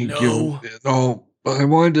 No, I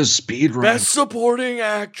wanted to speed run. Best Supporting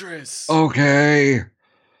Actress. Okay.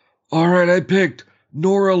 All right, I picked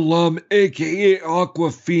Nora Lum, a.k.a.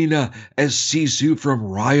 Aquafina, as Sisu from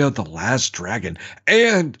Raya the Last Dragon.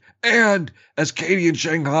 And as Katie in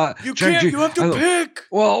Shanghai. You have to pick.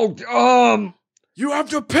 Well, you have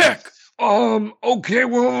to pick. Okay,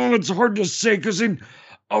 well, it's hard to say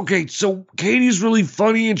so Katie's really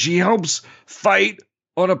funny and she helps fight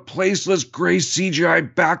on a placeless gray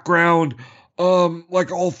CGI background.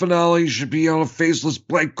 Like all finales should be on a faceless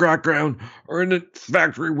blank background or in a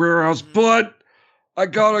factory warehouse, but I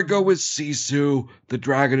gotta go with Sisu, the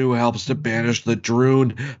dragon who helps to banish the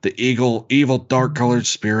Droon, the evil dark-colored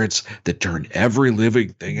spirits that turn every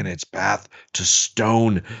living thing in its path to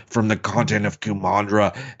stone from the content of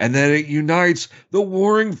Kumandra, and then it unites the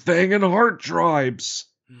warring Fang and Heart tribes.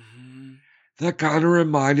 That kind of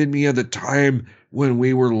reminded me of the time when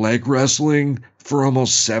we were leg wrestling for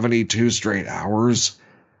almost 72 straight hours,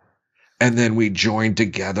 and then we joined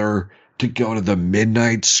together to go to the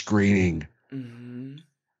midnight screening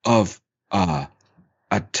of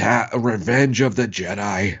Revenge of the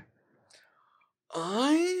Jedi.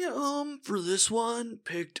 I for this one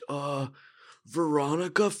picked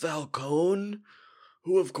Veronica Falcone,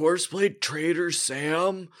 who of course played Trader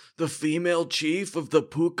Sam, the female chief of the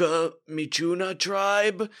Puka Michuna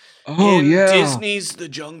tribe in Disney's The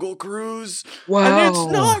Jungle Cruise. Wow. And it's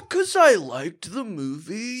not because I liked the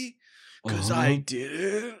movie, because I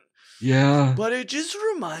didn't. Yeah. But it just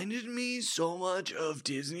reminded me so much of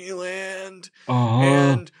Disneyland. Uh-huh.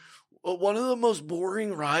 And one of the most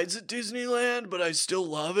boring rides at Disneyland, but I still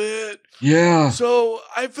love it. Yeah. So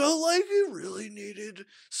I felt like it really needed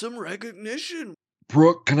some recognition.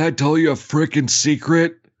 Brooke, can I tell you a frickin'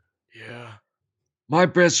 secret? Yeah. My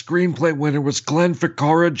best screenplay winner was Glenn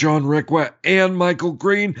Ficarra, John Requa, and Michael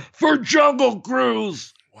Green for Jungle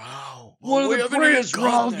Cruise. Wow. One of the greatest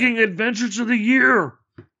rocking adventures of the year.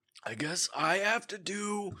 I guess I have to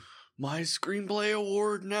do my screenplay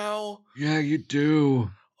award now. Yeah, you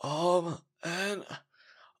do. And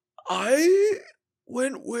I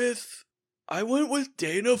went with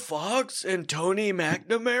Dana Fox and Tony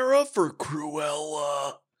McNamara for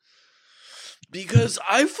Cruella. Because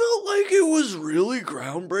I felt like it was really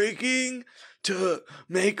groundbreaking to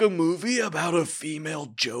make a movie about a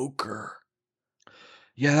female Joker.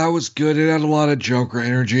 Yeah, that was good. It had a lot of Joker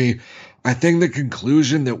energy. I think the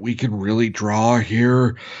conclusion that we can really draw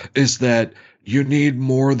here is that you need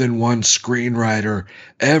more than one screenwriter.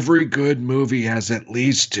 Every good movie has at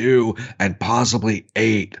least 2 and possibly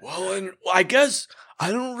 8. Well, and I guess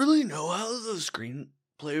I don't really know how the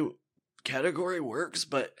screenplay category works,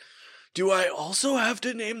 but do I also have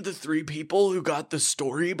to name the 3 people who got the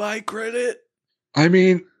story by credit? I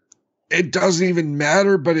mean, it doesn't even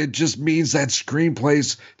matter, but it just means that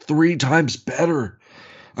screenplay's 3 times better.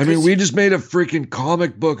 I mean, we just made a freaking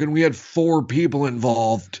comic book and we had 4 people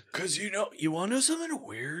involved. Cause you want to know something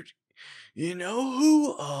weird? You know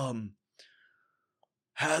who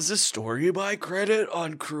has a story by credit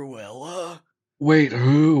on Cruella? Wait,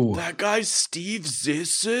 who? That guy Steve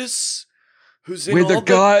Zissou, who's in Wait, all the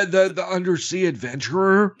guy, the undersea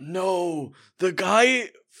adventurer? No, the guy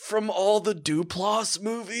from all the Duplass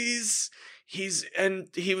movies. He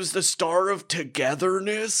was the star of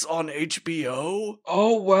Togetherness on HBO.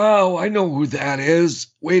 Oh, wow. I know who that is.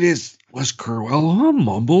 Wait, was Cruella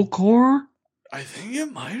Mumblecore? I think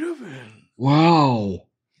it might have been. Wow.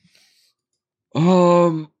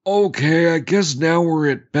 Okay, I guess now we're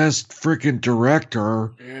at best frickin'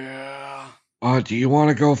 director. Yeah. Do you want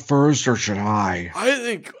to go first or should I? I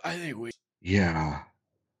think we. Yeah.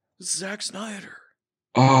 Zack Snyder.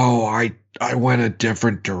 Oh, I went a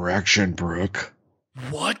different direction, Brooke.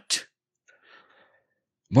 What?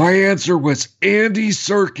 My answer was Andy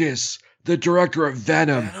Serkis, the director of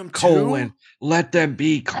Venom, Let Them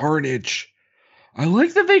Be Carnage. I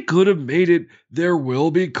like that they could have made it There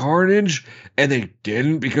Will Be Carnage, and they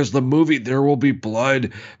didn't because the movie There Will Be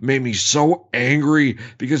Blood made me so angry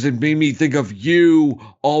because it made me think of you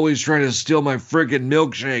always trying to steal my friggin'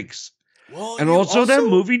 milkshakes. Well, and also that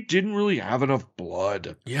movie didn't really have enough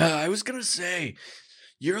blood. Yeah, I was gonna say,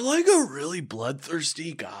 you're like a really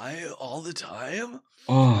bloodthirsty guy all the time.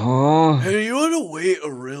 Uh-huh. And you had to wait a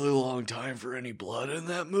really long time for any blood in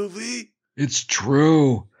that movie. It's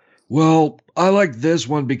true. Well, I like this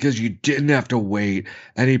one because you didn't have to wait,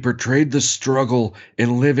 and he portrayed the struggle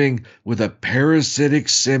in living with a parasitic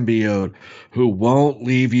symbiote who won't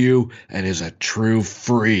leave you and is a true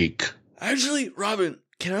freak. Actually, Robin,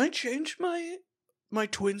 can I change my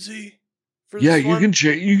twinsy for this Yeah, one?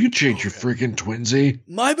 you can change your freaking twinsy.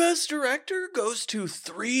 My best director goes to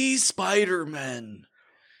 3 Spider-Men.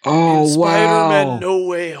 Oh, wow. Spider-Man No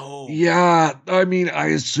Way Home. Yeah, I mean, I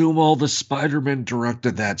assume all the Spider-Men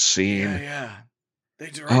directed that scene. Yeah.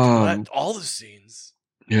 They directed all the scenes.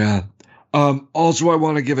 Yeah. Also, I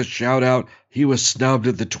want to give a shout out. He was snubbed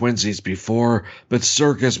at the Twinsies before, but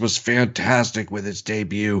Serkis was fantastic with his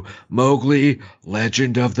debut, Mowgli,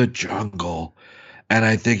 Legend of the Jungle. And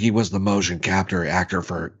I think he was the motion capture actor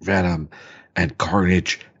for Venom and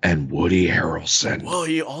Carnage and Woody Harrelson. Well,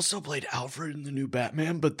 he also played Alfred in the new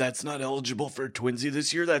Batman, but that's not eligible for a twinsy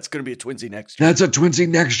this year. That's going to be a twinsy next year. That's a twinsy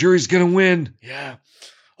next year. He's going to win. Yeah.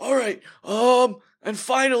 All right. And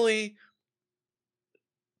finally,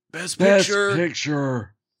 Best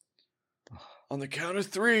Picture. On the count of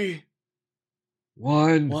 3.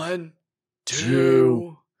 1,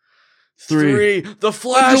 2, 3. The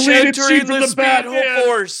Flash entering the Speed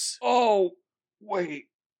Force. Oh, wait.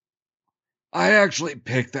 I actually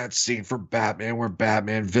picked that scene for Batman where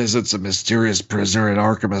Batman visits a mysterious prisoner at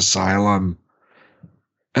Arkham Asylum.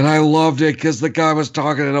 And I loved it because the guy was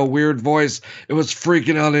talking in a weird voice. It was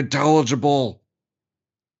freaking unintelligible.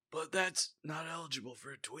 But that's not eligible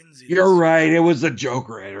for a twinsy. You're right. It was the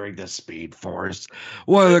Joker entering the Speed Force.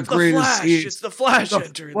 One of the greatest scenes. It's the Flash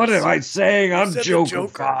entering. What am I saying? I'm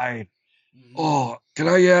Joker-fied. Oh, can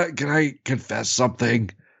I confess something?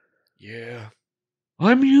 Yeah.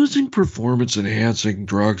 I'm using performance-enhancing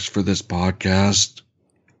drugs for this podcast.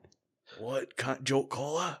 What? Jolt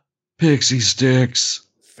Cola? Pixie Sticks.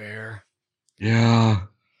 Fair. Yeah.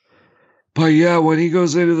 But yeah, when he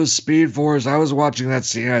goes into the Speed Force, I was watching that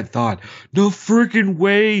scene, I thought, no freaking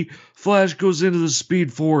way Flash goes into the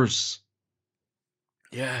Speed Force.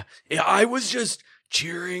 Yeah, I was just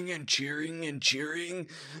cheering and cheering and cheering,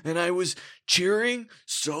 and I was cheering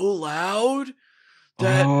so loud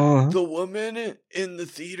that the woman in the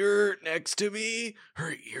theater next to me,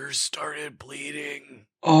 her ears started bleeding.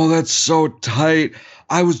 Oh, that's so tight.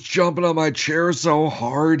 I was jumping on my chair so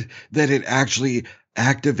hard that it actually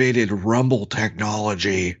activated rumble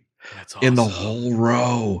technology in the whole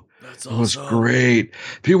row. That's It was great.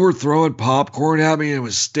 People were throwing popcorn at me and it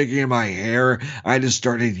was sticking in my hair. I just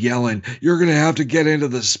started yelling, "You're going to have to get into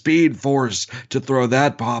the Speed Force to throw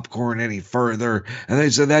that popcorn any further." And they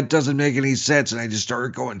said, "That doesn't make any sense." And I just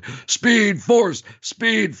started going, "Speed Force,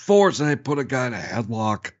 Speed Force." And I put a guy in a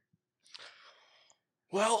headlock.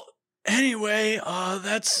 Well, anyway,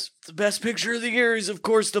 that's the best picture of the year is, of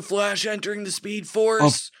course, the Flash entering the Speed Force.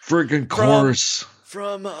 Of friggin' course.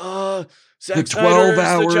 From Zack The Snyder's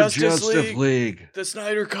 12-hour Justice Justice League. The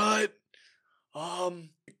Snyder Cut.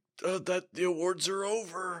 That the awards are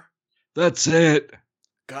over. That's it.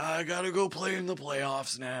 I gotta go play in the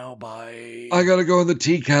playoffs now. Bye. I gotta go in the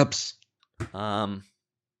teacups. Was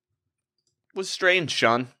strange,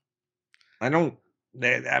 Sean. I'm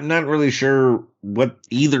not really sure what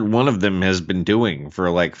either one of them has been doing for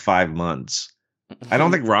like 5 months. I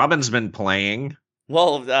don't think Robin's been playing.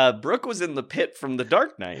 Well, Brooke was in the pit from The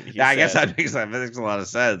Dark Knight. Yeah, I guess that makes a lot of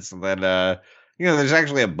sense. And then, there's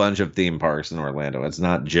actually a bunch of theme parks in Orlando. It's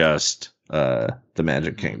not just the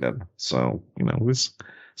Magic Kingdom. So, he's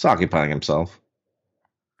occupying himself.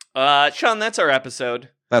 Sean, that's our episode.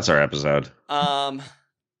 That's our episode.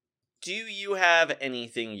 Do you have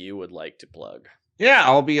anything you would like to plug? Yeah,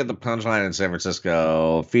 I'll be at the Punchline in San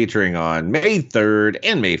Francisco featuring on May 3rd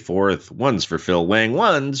and May 4th. One's for Phil Wang,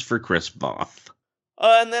 one's for Chris Voth.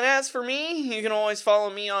 And then as for me, you can always follow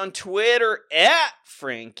me on Twitter at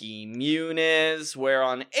Frankie Muniz, where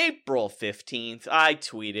on April 15th, I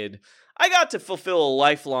tweeted, "I got to fulfill a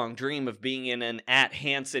lifelong dream of being in an At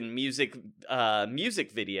Hanson music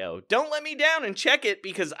video. Don't let me down and check it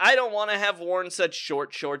because I don't want to have worn such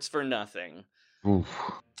short shorts for nothing." Oof.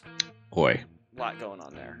 Boy. A lot going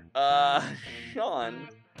on there. Sean,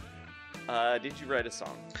 did you write a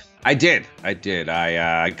song? I did. I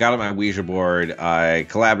got on my Ouija board. I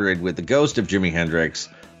collaborated with the ghost of Jimi Hendrix,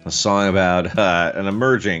 a song about an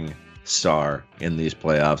emerging star in these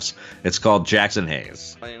playoffs. It's called Jackson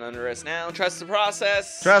Hayes. Playing under us now. Trust the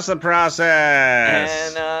process. Trust the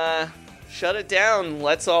process. And shut it down.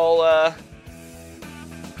 Let's all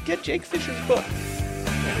get Jake Fisher's book.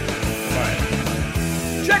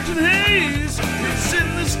 Jackson Hayes is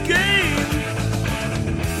in this game.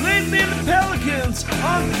 Lately the Pelicans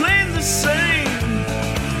aren't playing the same.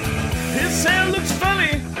 His hair looks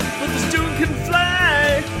funny, but this dude can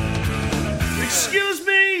fly. Excuse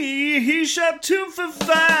me, he shot 2 for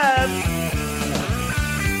 5.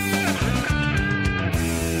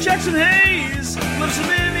 Jackson Hayes loves a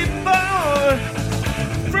mini bar.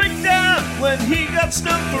 Freaked out when he got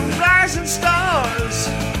snubbed for Rising Stars.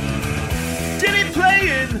 Did he play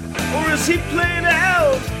it, or is he playing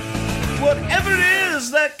out? Whatever it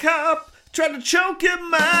is, that cop tried to choke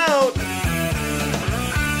him out.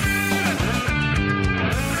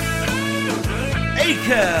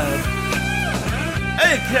 A-Cab.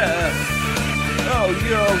 A-Cab. Oh,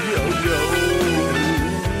 yo.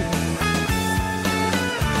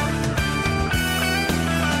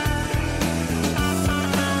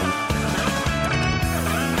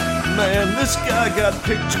 Man, this guy got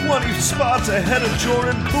picked 20 spots ahead of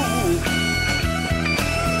Jordan Poole.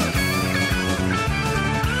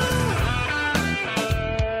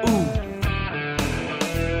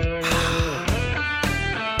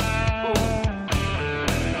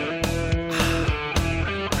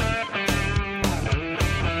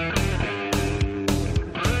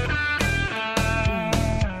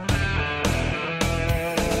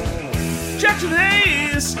 Jackson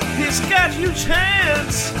Hayes, he's got huge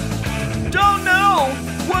hands. Don't know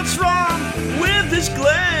what's wrong with his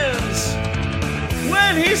glands.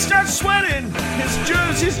 When he starts sweating, his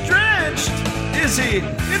jersey's drenched. Is he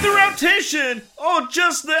in the rotation or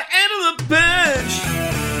just the end of the bench?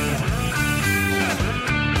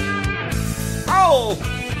 Oh!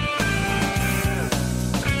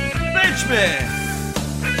 Benchman!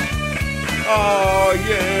 Oh,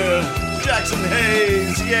 yeah. Jackson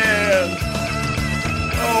Hayes, yeah.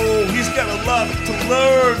 Oh, he's got a lot to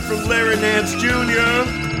learn from Larry Nance Jr.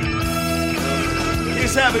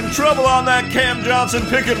 He's having trouble on that Cam Johnson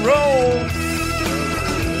pick and roll.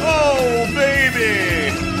 Oh,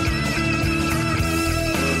 baby.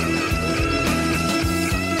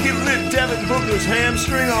 It lit Devin Booker's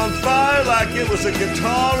hamstring on fire like it was a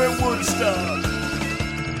guitar at Woodstock.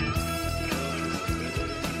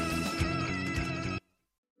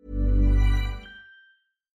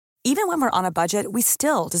 Even when we're on a budget, we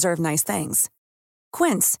still deserve nice things.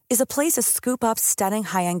 Quince is a place to scoop up stunning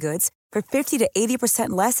high-end goods for 50 to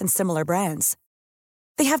 80% less than similar brands.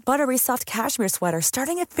 They have buttery soft cashmere sweaters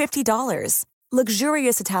starting at $50,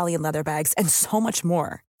 luxurious Italian leather bags, and so much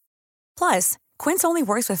more. Plus, Quince only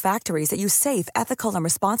works with factories that use safe, ethical, and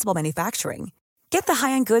responsible manufacturing. Get the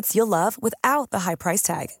high-end goods you'll love without the high price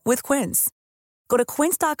tag with Quince. Go to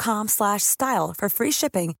quince.com/style for free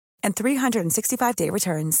shipping and 365-day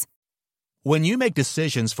returns. When you make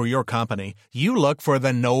decisions for your company, you look for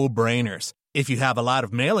the no-brainers. If you have a lot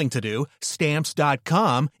of mailing to do,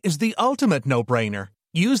 Stamps.com is the ultimate no-brainer.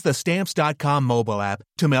 Use the Stamps.com mobile app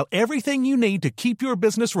to mail everything you need to keep your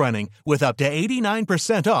business running with up to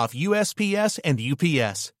 89% off USPS and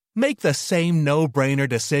UPS. Make the same no-brainer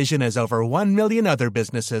decision as over 1 million other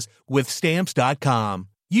businesses with Stamps.com.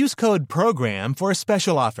 Use code PROGRAM for a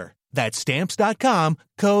special offer. That's Stamps.com,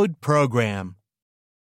 code PROGRAM.